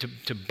you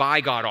to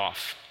buy God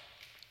off.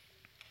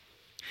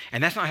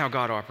 And that's not how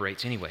God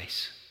operates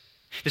anyways.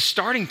 The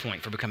starting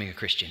point for becoming a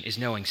Christian is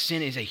knowing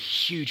sin is a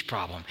huge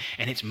problem,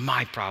 and it's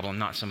my problem,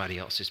 not somebody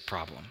else's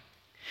problem.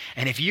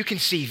 And if you can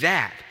see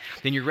that,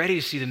 then you're ready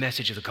to see the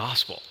message of the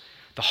gospel.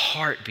 The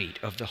heartbeat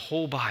of the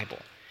whole Bible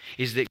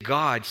is that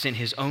God sent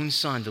his own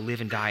son to live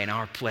and die in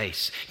our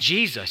place.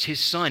 Jesus, his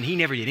son, he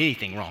never did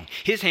anything wrong.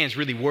 His hands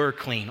really were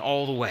clean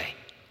all the way.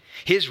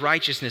 His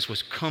righteousness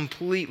was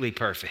completely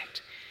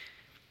perfect.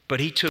 But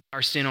he took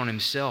our sin on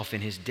himself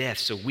in his death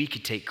so we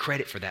could take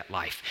credit for that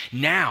life.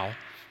 Now,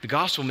 the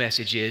gospel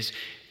message is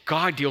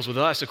God deals with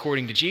us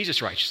according to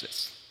Jesus'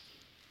 righteousness.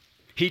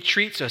 He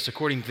treats us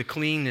according to the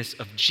cleanness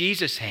of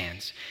Jesus'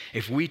 hands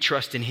if we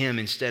trust in him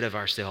instead of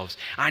ourselves.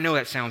 I know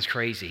that sounds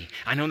crazy.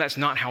 I know that's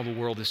not how the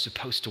world is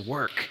supposed to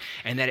work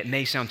and that it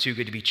may sound too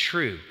good to be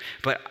true.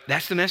 But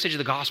that's the message of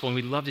the gospel, and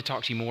we'd love to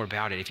talk to you more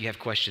about it if you have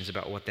questions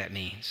about what that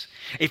means.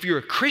 If you're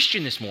a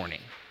Christian this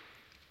morning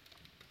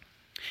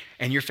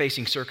and you're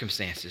facing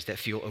circumstances that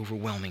feel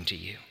overwhelming to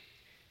you,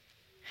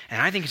 and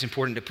I think it's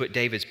important to put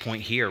David's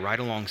point here right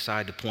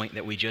alongside the point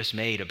that we just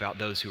made about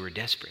those who are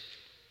desperate.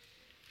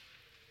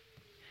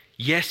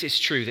 Yes, it's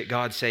true that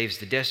God saves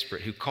the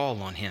desperate who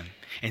call on him.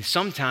 And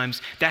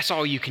sometimes that's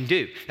all you can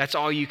do. That's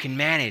all you can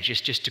manage is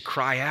just to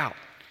cry out.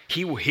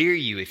 He will hear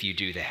you if you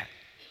do that.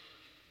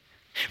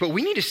 But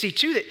we need to see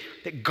too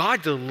that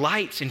God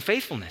delights in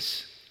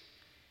faithfulness.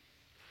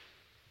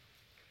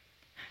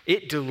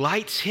 It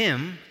delights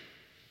him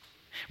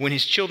when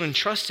his children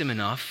trust him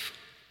enough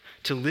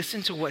to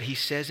listen to what he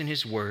says in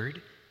his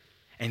word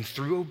and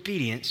through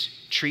obedience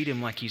treat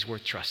him like he's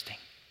worth trusting.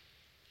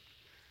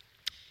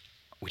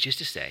 Which is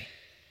to say,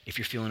 if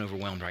you're feeling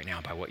overwhelmed right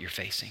now by what you're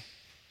facing,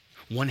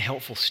 one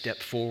helpful step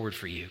forward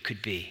for you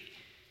could be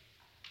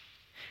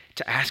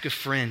to ask a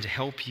friend to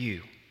help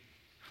you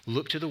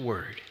look to the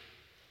Word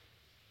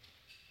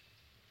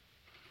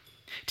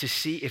to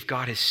see if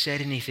God has said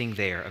anything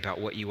there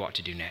about what you ought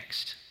to do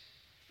next.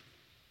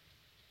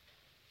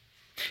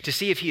 To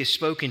see if he has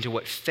spoken to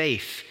what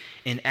faith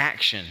in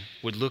action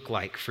would look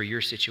like for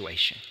your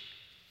situation.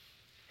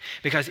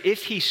 Because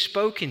if he's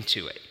spoken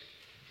to it,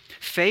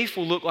 faith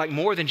will look like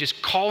more than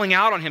just calling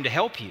out on him to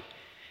help you.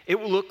 It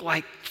will look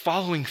like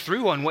following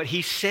through on what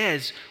he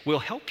says will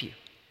help you.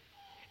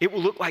 It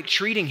will look like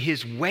treating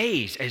his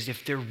ways as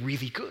if they're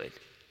really good.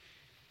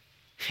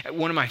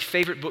 One of my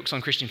favorite books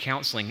on Christian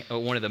counseling,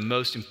 one of the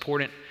most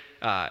important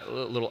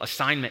little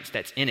assignments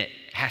that's in it,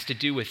 has to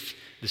do with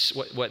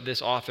what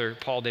this author,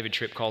 Paul David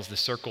Tripp, calls the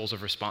circles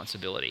of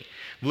responsibility.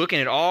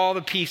 Looking at all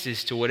the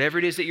pieces to whatever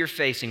it is that you're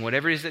facing,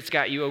 whatever it is that's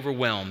got you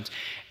overwhelmed,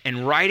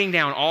 and writing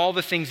down all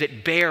the things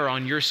that bear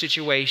on your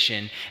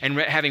situation, and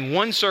having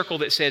one circle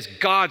that says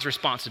God's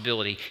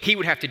responsibility, he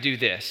would have to do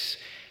this,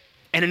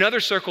 and another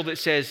circle that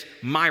says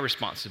my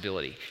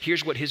responsibility.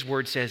 Here's what his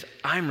word says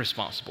I'm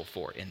responsible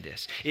for in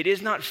this. It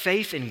is not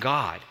faith in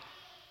God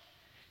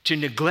to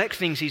neglect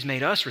things he's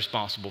made us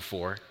responsible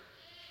for,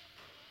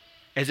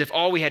 as if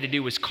all we had to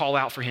do was call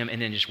out for him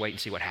and then just wait and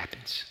see what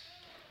happens.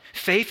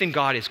 Faith in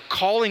God is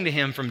calling to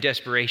him from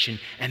desperation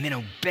and then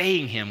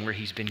obeying him where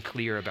he's been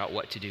clear about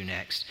what to do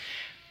next.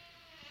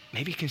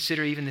 Maybe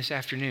consider even this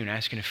afternoon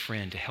asking a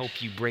friend to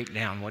help you break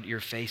down what you're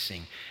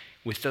facing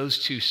with those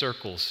two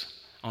circles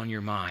on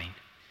your mind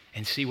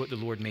and see what the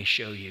Lord may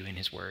show you in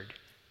his word.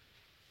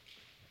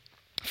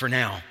 For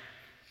now,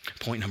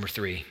 point number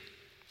 3.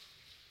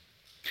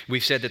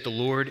 We've said that the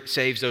Lord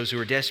saves those who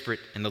are desperate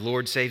and the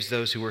Lord saves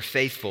those who are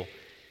faithful.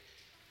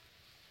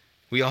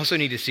 We also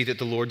need to see that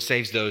the Lord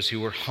saves those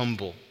who are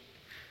humble.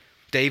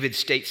 David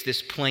states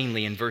this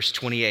plainly in verse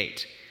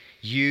 28.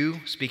 You,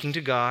 speaking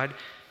to God,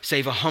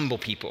 save a humble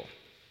people,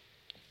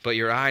 but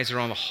your eyes are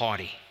on the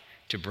haughty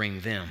to bring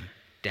them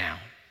down.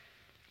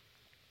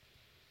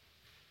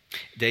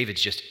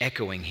 David's just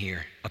echoing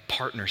here a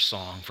partner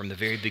song from the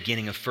very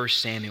beginning of 1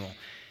 Samuel.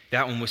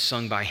 That one was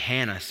sung by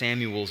Hannah,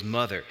 Samuel's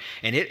mother,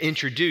 and it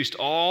introduced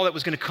all that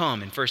was going to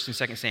come in 1 and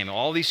 2 Samuel,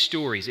 all these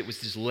stories. It was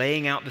just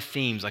laying out the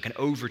themes like an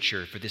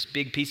overture for this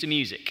big piece of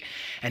music.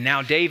 And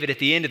now David, at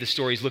the end of the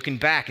story, is looking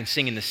back and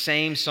singing the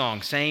same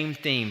song, same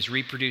themes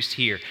reproduced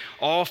here,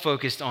 all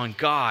focused on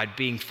God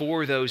being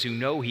for those who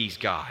know he's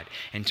God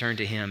and turn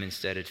to him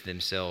instead of to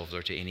themselves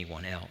or to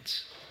anyone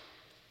else.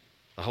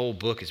 The whole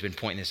book has been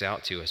pointing this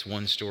out to us,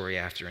 one story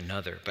after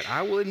another. But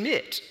I will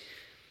admit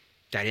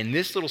that in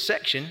this little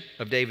section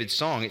of David's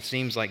song, it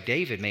seems like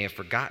David may have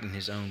forgotten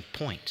his own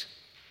point.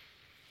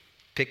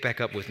 Pick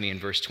back up with me in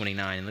verse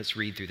 29 and let's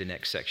read through the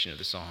next section of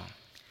the song.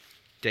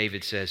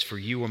 David says, "For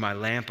you are my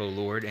lamp, O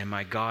Lord, and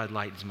my God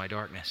lightens my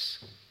darkness.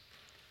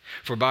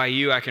 For by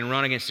you I can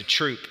run against a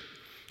troop,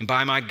 and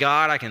by my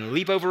God I can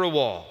leap over a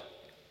wall.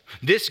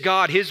 This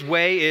God, his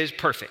way is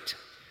perfect.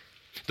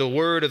 The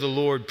word of the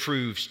Lord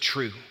proves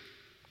true.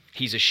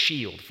 He's a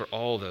shield for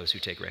all those who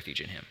take refuge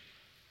in him.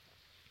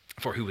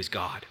 For who is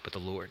God but the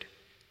Lord?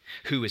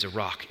 Who is a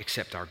rock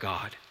except our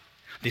God?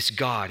 This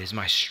God is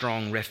my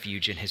strong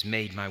refuge and has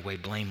made my way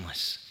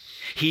blameless.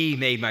 He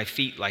made my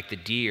feet like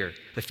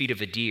the feet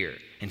of a deer,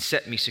 and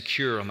set me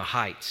secure on the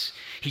heights.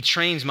 He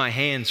trains my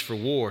hands for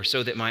war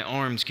so that my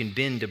arms can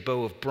bend a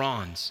bow of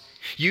bronze.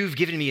 You've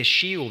given me a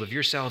shield of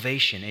your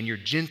salvation, and your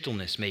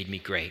gentleness made me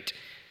great.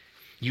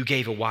 You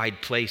gave a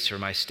wide place for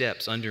my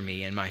steps under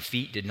me, and my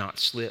feet did not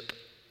slip.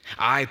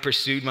 I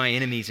pursued my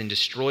enemies and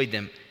destroyed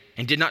them,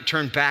 and did not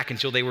turn back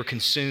until they were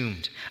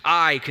consumed.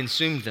 I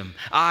consumed them.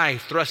 I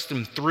thrust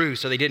them through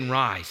so they didn't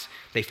rise.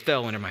 They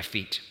fell under my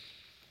feet.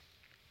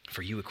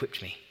 For you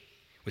equipped me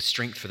with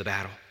strength for the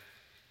battle.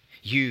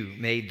 You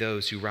made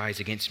those who rise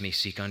against me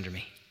seek under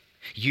me.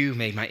 You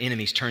made my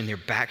enemies turn their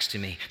backs to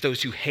me,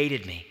 those who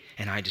hated me,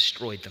 and I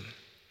destroyed them.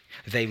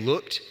 They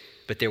looked,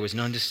 but there was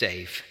none to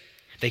save.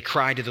 They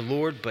cried to the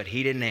Lord, but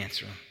he didn't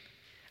answer them.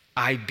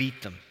 I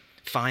beat them,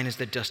 fine as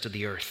the dust of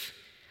the earth.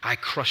 I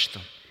crushed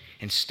them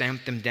and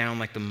stamped them down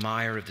like the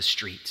mire of the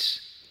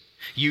streets.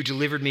 You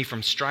delivered me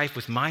from strife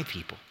with my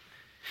people.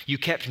 You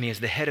kept me as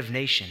the head of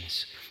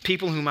nations.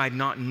 People whom I had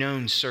not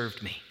known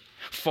served me.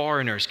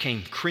 Foreigners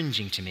came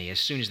cringing to me as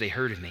soon as they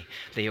heard of me.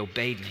 They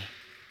obeyed me.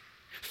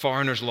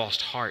 Foreigners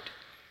lost heart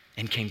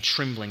and came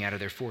trembling out of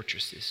their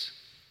fortresses.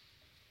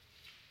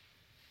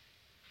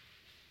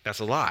 That's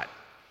a lot.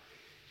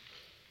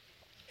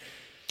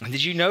 And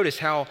did you notice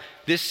how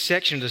this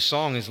section of the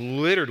song is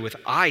littered with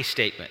I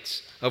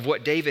statements of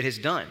what David has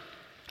done?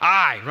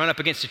 I run up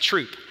against a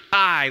troop.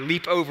 I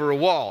leap over a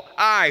wall.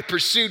 I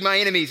pursued my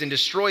enemies and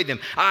destroyed them.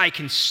 I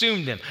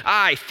consumed them.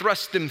 I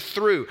thrust them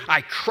through.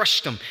 I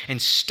crushed them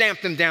and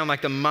stamped them down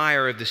like the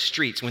mire of the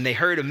streets. When they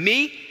heard of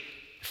me,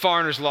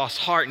 foreigners lost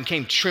heart and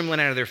came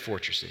trembling out of their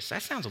fortresses.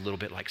 That sounds a little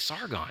bit like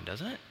Sargon,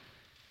 doesn't it?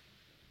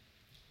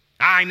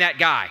 I'm that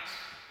guy.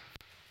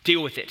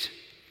 Deal with it.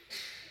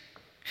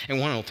 And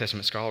one Old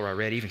Testament scholar I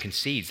read even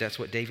concedes that's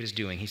what David is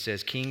doing. He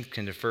says, kings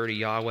can defer to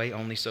Yahweh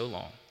only so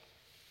long.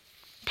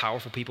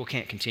 Powerful people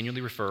can't continually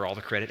refer all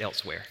the credit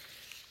elsewhere,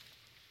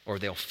 or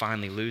they'll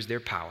finally lose their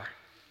power,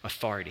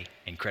 authority,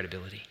 and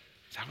credibility.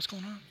 Is that what's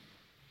going on?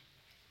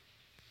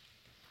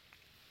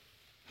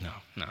 No,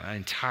 that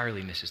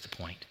entirely misses the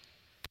point.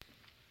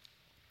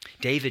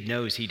 David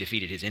knows he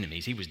defeated his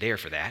enemies. He was there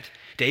for that.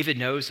 David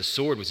knows the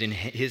sword was in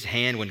his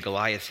hand when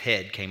Goliath's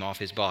head came off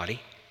his body.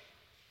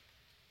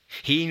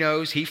 He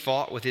knows he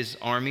fought with his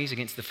armies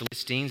against the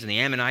Philistines and the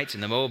Ammonites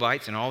and the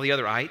Moabites and all the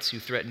other ites who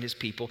threatened his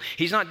people.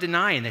 He's not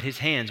denying that his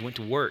hands went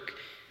to work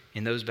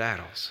in those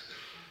battles.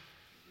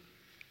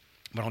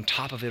 But on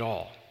top of it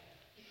all,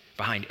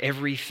 behind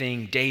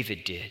everything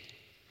David did,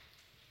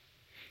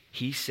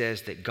 he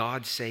says that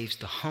God saves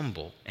the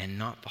humble and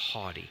not the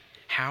haughty.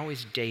 How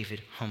is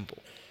David humble?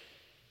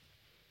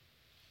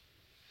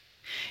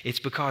 It's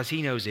because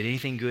he knows that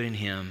anything good in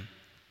him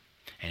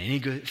and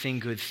anything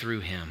good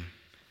through him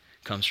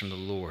comes from the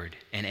Lord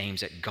and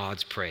aims at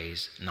God's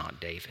praise, not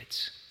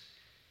David's.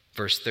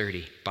 Verse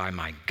 30, by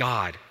my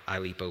God I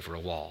leap over a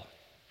wall.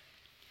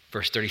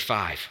 Verse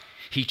 35,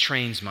 he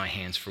trains my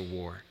hands for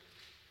war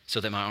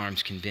so that my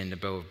arms can bend a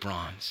bow of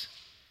bronze.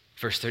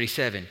 Verse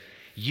 37,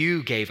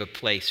 you gave a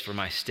place for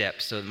my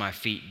steps so that my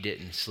feet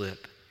didn't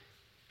slip.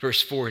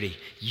 Verse 40,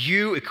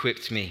 you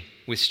equipped me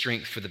with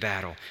strength for the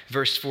battle.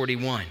 Verse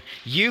 41,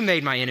 you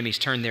made my enemies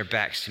turn their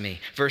backs to me.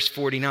 Verse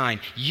 49,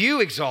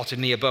 you exalted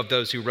me above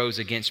those who rose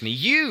against me.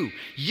 You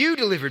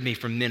delivered me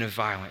from men of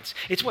violence.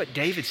 It's what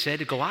David said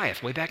to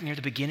Goliath way back near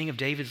the beginning of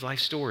David's life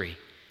story,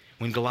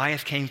 when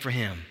Goliath came for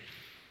him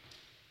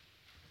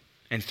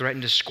and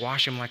threatened to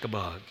squash him like a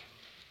bug.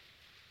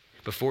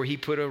 Before he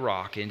put a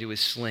rock into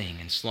his sling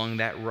and slung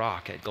that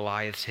rock at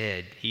Goliath's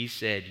head, he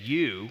said,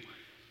 you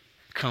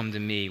come to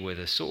me with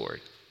a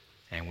sword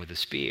and with a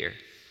spear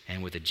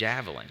and with a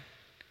javelin,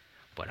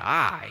 but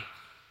I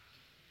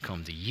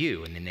come to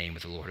you in the name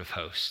of the Lord of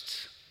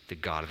hosts, the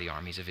God of the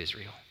armies of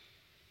Israel.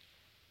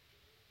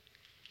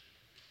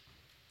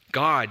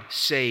 God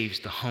saves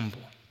the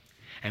humble.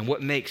 And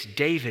what makes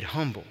David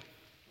humble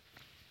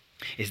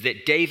is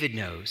that David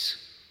knows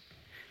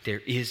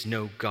there is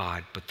no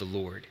God but the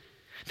Lord.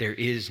 There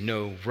is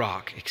no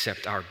rock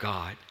except our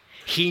God.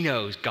 He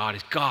knows God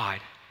is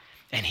God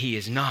and he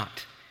is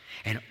not.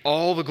 And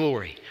all the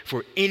glory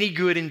for any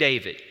good in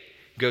David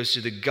goes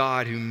to the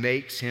God who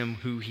makes him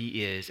who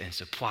he is and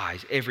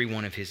supplies every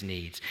one of his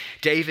needs.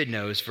 David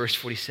knows, verse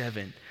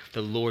 47,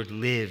 the Lord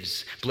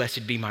lives.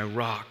 Blessed be my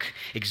rock.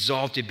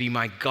 Exalted be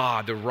my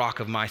God, the rock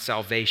of my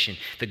salvation.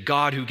 The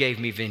God who gave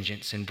me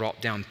vengeance and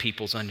brought down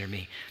peoples under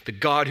me. The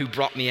God who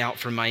brought me out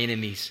from my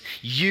enemies.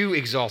 You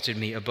exalted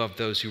me above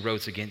those who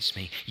rose against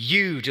me.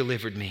 You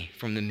delivered me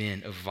from the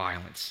men of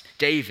violence.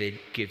 David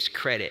gives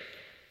credit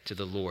to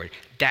the Lord.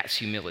 That's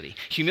humility.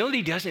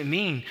 Humility doesn't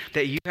mean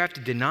that you have to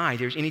deny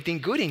there's anything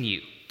good in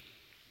you.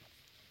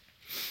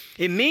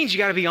 It means you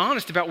got to be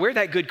honest about where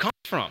that good comes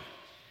from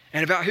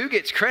and about who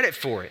gets credit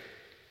for it.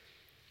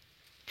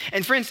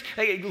 And friends,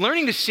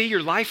 learning to see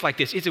your life like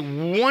this is a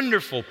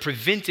wonderful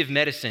preventive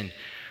medicine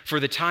for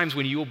the times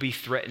when you will be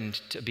threatened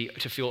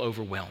to feel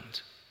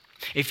overwhelmed.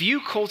 If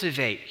you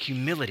cultivate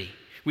humility,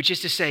 which is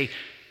to say,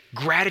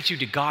 gratitude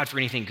to God for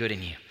anything good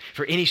in you,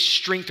 for any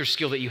strength or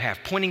skill that you have,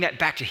 pointing that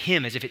back to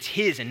Him as if it's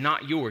His and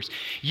not yours,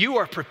 you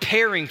are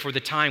preparing for the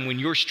time when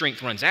your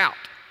strength runs out,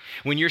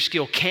 when your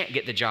skill can't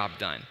get the job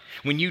done,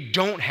 when you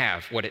don't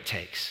have what it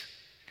takes.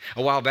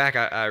 A while back,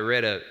 I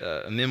read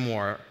a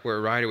memoir where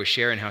a writer was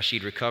sharing how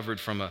she'd recovered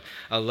from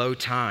a low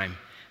time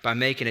by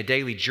making a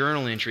daily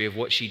journal entry of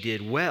what she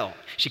did well.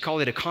 She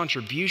called it a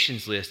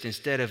contributions list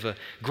instead of a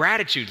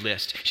gratitude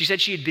list. She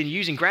said she had been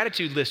using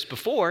gratitude lists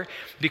before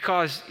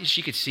because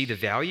she could see the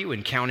value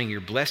in counting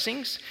your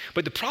blessings.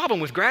 But the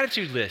problem with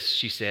gratitude lists,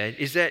 she said,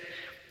 is that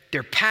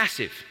they're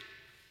passive.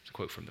 It's a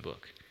quote from the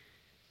book.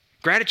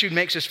 Gratitude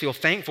makes us feel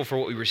thankful for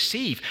what we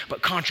receive,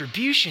 but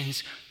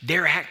contributions,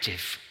 they're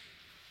active.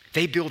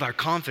 They build our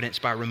confidence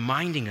by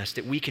reminding us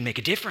that we can make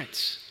a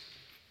difference.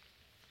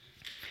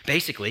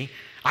 Basically,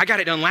 I got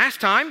it done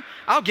last time,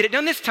 I'll get it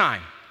done this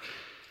time.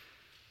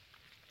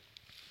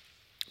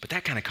 But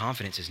that kind of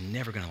confidence is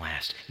never going to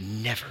last.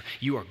 Never.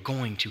 You are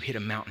going to hit a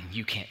mountain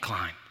you can't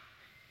climb.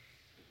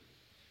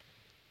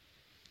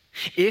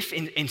 If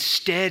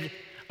instead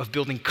of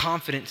building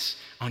confidence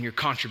on your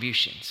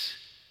contributions,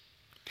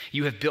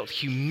 you have built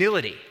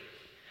humility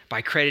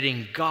by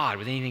crediting God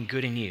with anything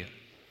good in you,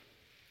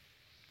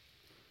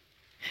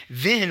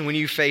 then when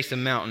you face a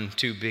mountain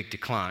too big to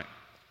climb,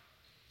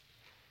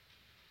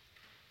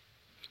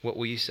 what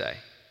will you say?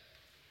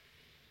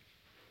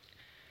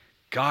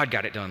 God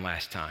got it done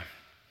last time.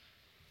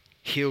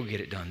 He'll get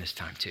it done this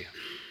time too.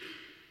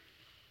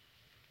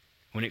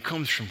 When it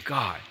comes from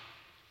God,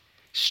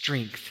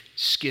 strength,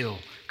 skill,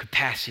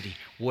 capacity,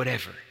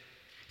 whatever,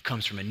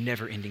 comes from a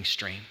never-ending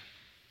stream.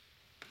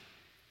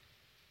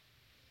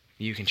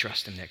 You can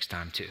trust Him next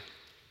time too.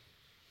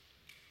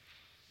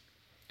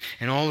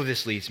 And all of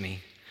this leads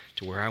me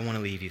to where I want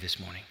to leave you this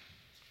morning.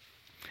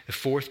 The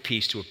fourth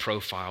piece to a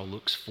profile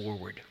looks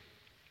forward.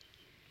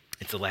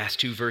 It's the last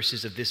two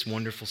verses of this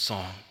wonderful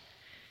song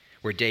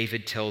where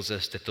David tells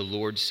us that the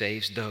Lord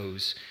saves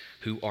those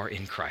who are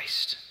in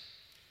Christ.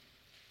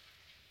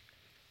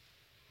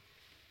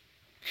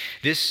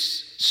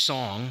 This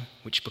song,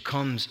 which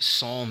becomes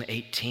Psalm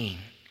 18,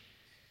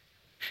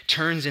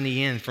 turns in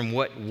the end from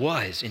what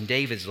was in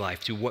David's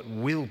life to what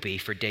will be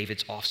for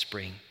David's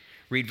offspring.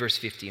 Read verse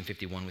 50 and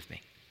 51 with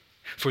me.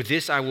 For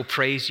this I will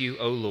praise you,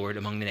 O Lord,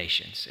 among the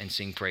nations, and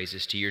sing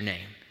praises to your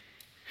name.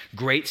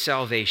 Great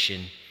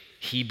salvation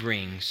He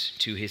brings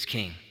to His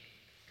king,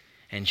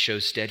 and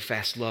shows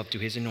steadfast love to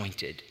His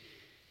anointed,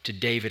 to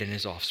David and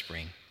his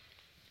offspring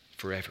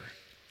forever.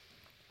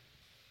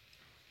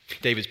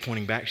 David's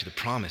pointing back to the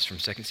promise from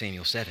 2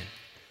 Samuel 7,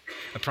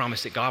 a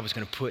promise that God was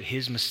going to put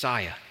His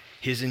Messiah,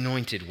 His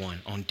anointed one,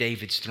 on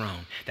David's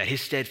throne, that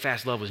His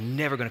steadfast love was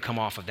never going to come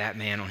off of that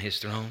man on his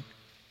throne,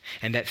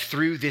 and that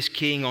through this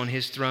king on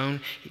his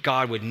throne,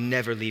 God would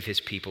never leave His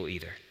people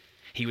either.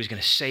 He was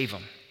going to save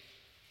them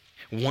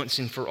once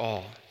and for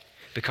all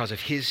because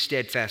of His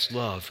steadfast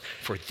love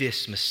for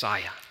this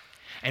Messiah.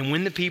 And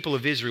when the people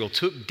of Israel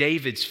took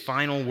David's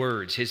final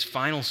words, his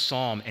final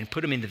psalm, and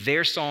put them into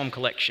their psalm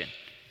collection,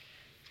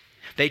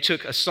 they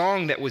took a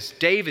song that was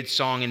David's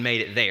song and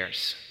made it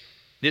theirs.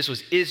 This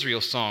was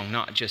Israel's song,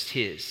 not just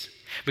his.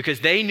 Because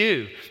they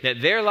knew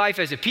that their life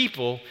as a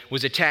people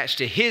was attached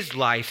to His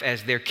life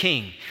as their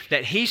king,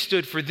 that He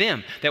stood for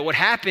them, that what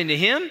happened to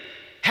Him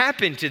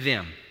happened to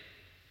them.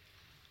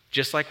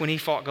 Just like when He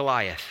fought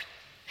Goliath.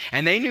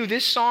 And they knew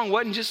this song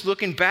wasn't just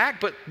looking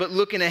back, but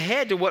looking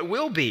ahead to what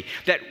will be.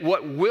 That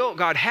what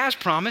God has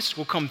promised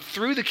will come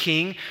through the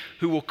king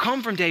who will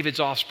come from David's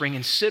offspring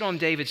and sit on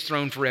David's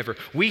throne forever.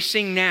 We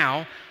sing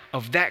now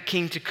of that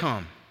king to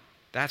come.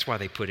 That's why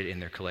they put it in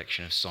their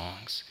collection of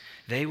songs.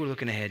 They were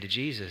looking ahead to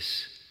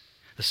Jesus,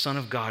 the Son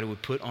of God who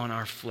would put on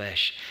our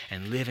flesh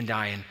and live and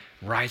die and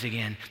rise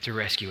again to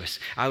rescue us.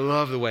 I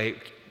love the way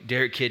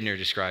Derek Kidner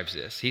describes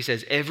this. He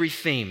says, every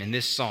theme in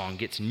this song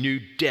gets new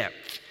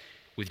depth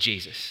with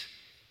Jesus.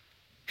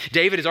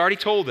 David has already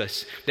told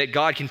us that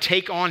God can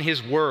take on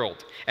His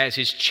world as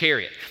His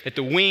chariot, that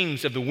the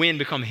wings of the wind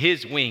become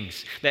His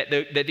wings, that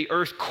the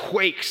earth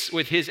quakes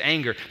with His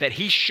anger, that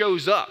He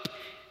shows up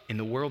in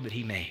the world that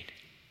He made.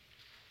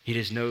 It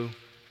is no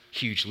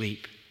huge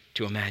leap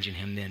to imagine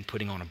Him then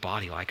putting on a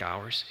body like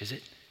ours, is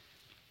it?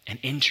 And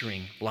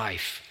entering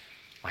life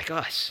like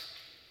us.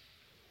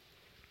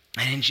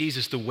 And in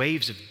Jesus, the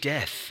waves of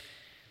death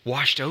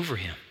washed over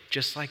Him,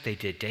 just like they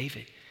did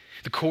David.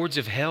 The cords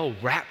of hell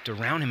wrapped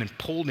around Him and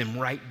pulled Him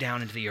right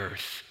down into the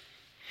earth.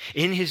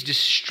 In His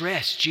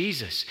distress,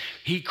 Jesus,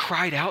 He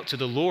cried out to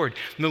the Lord,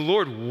 and the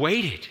Lord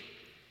waited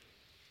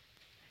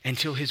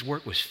until His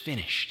work was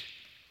finished.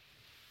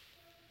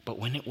 But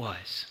when it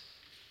was,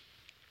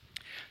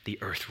 the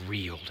earth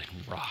reeled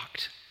and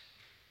rocked.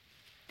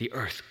 The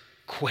earth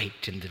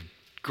quaked and the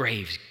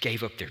graves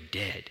gave up their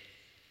dead.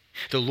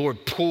 The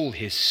Lord pulled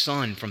His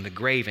Son from the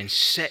grave and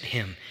set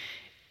Him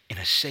in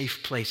a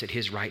safe place at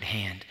His right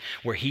hand,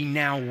 where He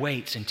now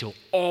waits until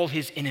all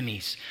His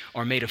enemies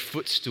are made a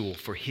footstool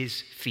for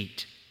His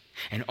feet.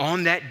 And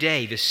on that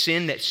day, the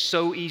sin that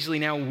so easily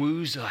now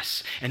woos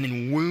us and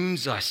then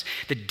wounds us,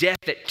 the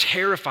death that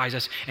terrifies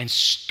us and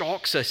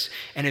stalks us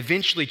and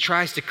eventually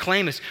tries to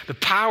claim us, the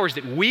powers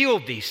that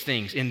wield these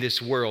things in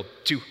this world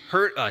to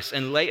hurt us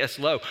and lay us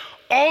low,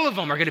 all of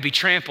them are going to be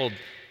trampled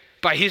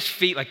by his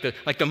feet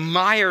like the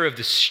mire of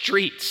the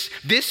streets.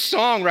 This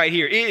song right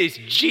here, it is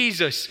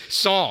Jesus'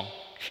 song.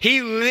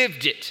 He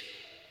lived it.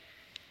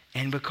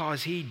 And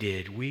because he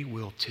did, we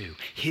will too.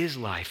 His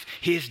life,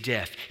 his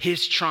death,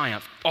 his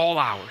triumph, all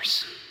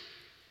ours.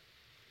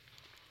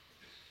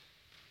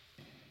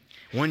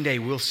 One day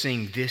we'll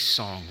sing this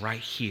song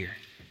right here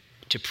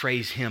to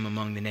praise him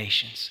among the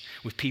nations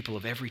with people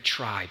of every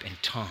tribe and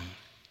tongue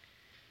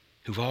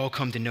who've all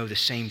come to know the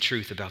same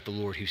truth about the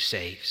Lord who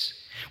saves.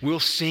 We'll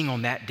sing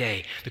on that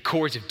day, the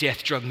cords of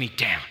death drug me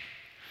down.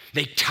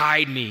 They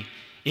tied me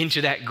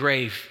into that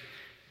grave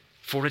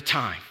for a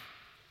time.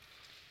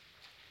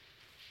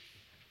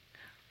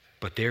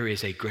 But there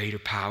is a greater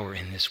power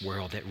in this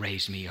world that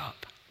raised me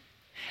up.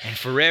 And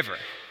forever,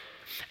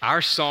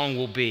 our song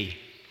will be,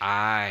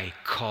 I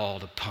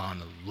called upon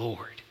the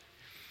Lord,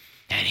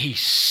 and he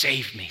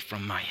saved me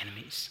from my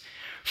enemies.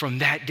 From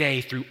that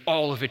day through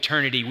all of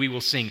eternity, we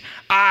will sing,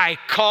 I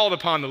called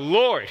upon the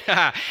Lord,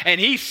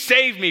 and he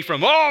saved me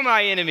from all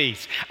my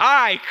enemies.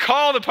 I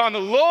called upon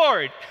the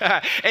Lord,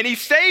 and he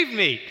saved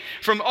me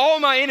from all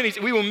my enemies.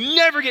 We will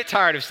never get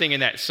tired of singing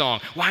that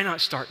song. Why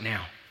not start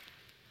now?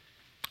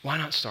 Why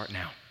not start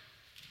now?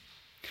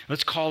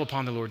 Let's call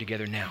upon the Lord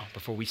together now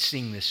before we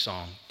sing this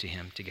song to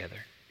him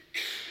together.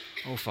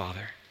 Oh,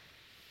 Father,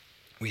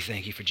 we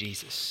thank you for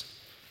Jesus,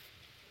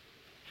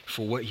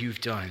 for what you've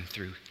done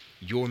through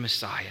your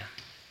Messiah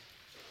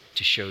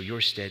to show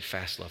your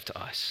steadfast love to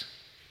us.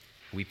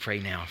 We pray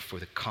now for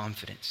the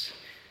confidence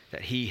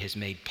that he has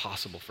made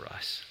possible for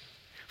us,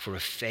 for a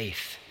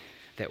faith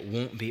that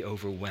won't be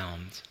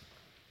overwhelmed.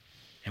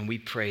 And we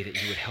pray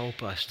that you would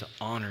help us to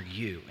honor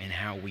you in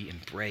how we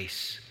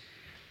embrace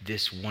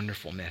this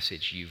wonderful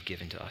message you've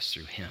given to us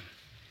through him.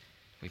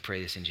 We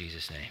pray this in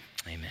Jesus' name.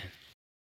 Amen.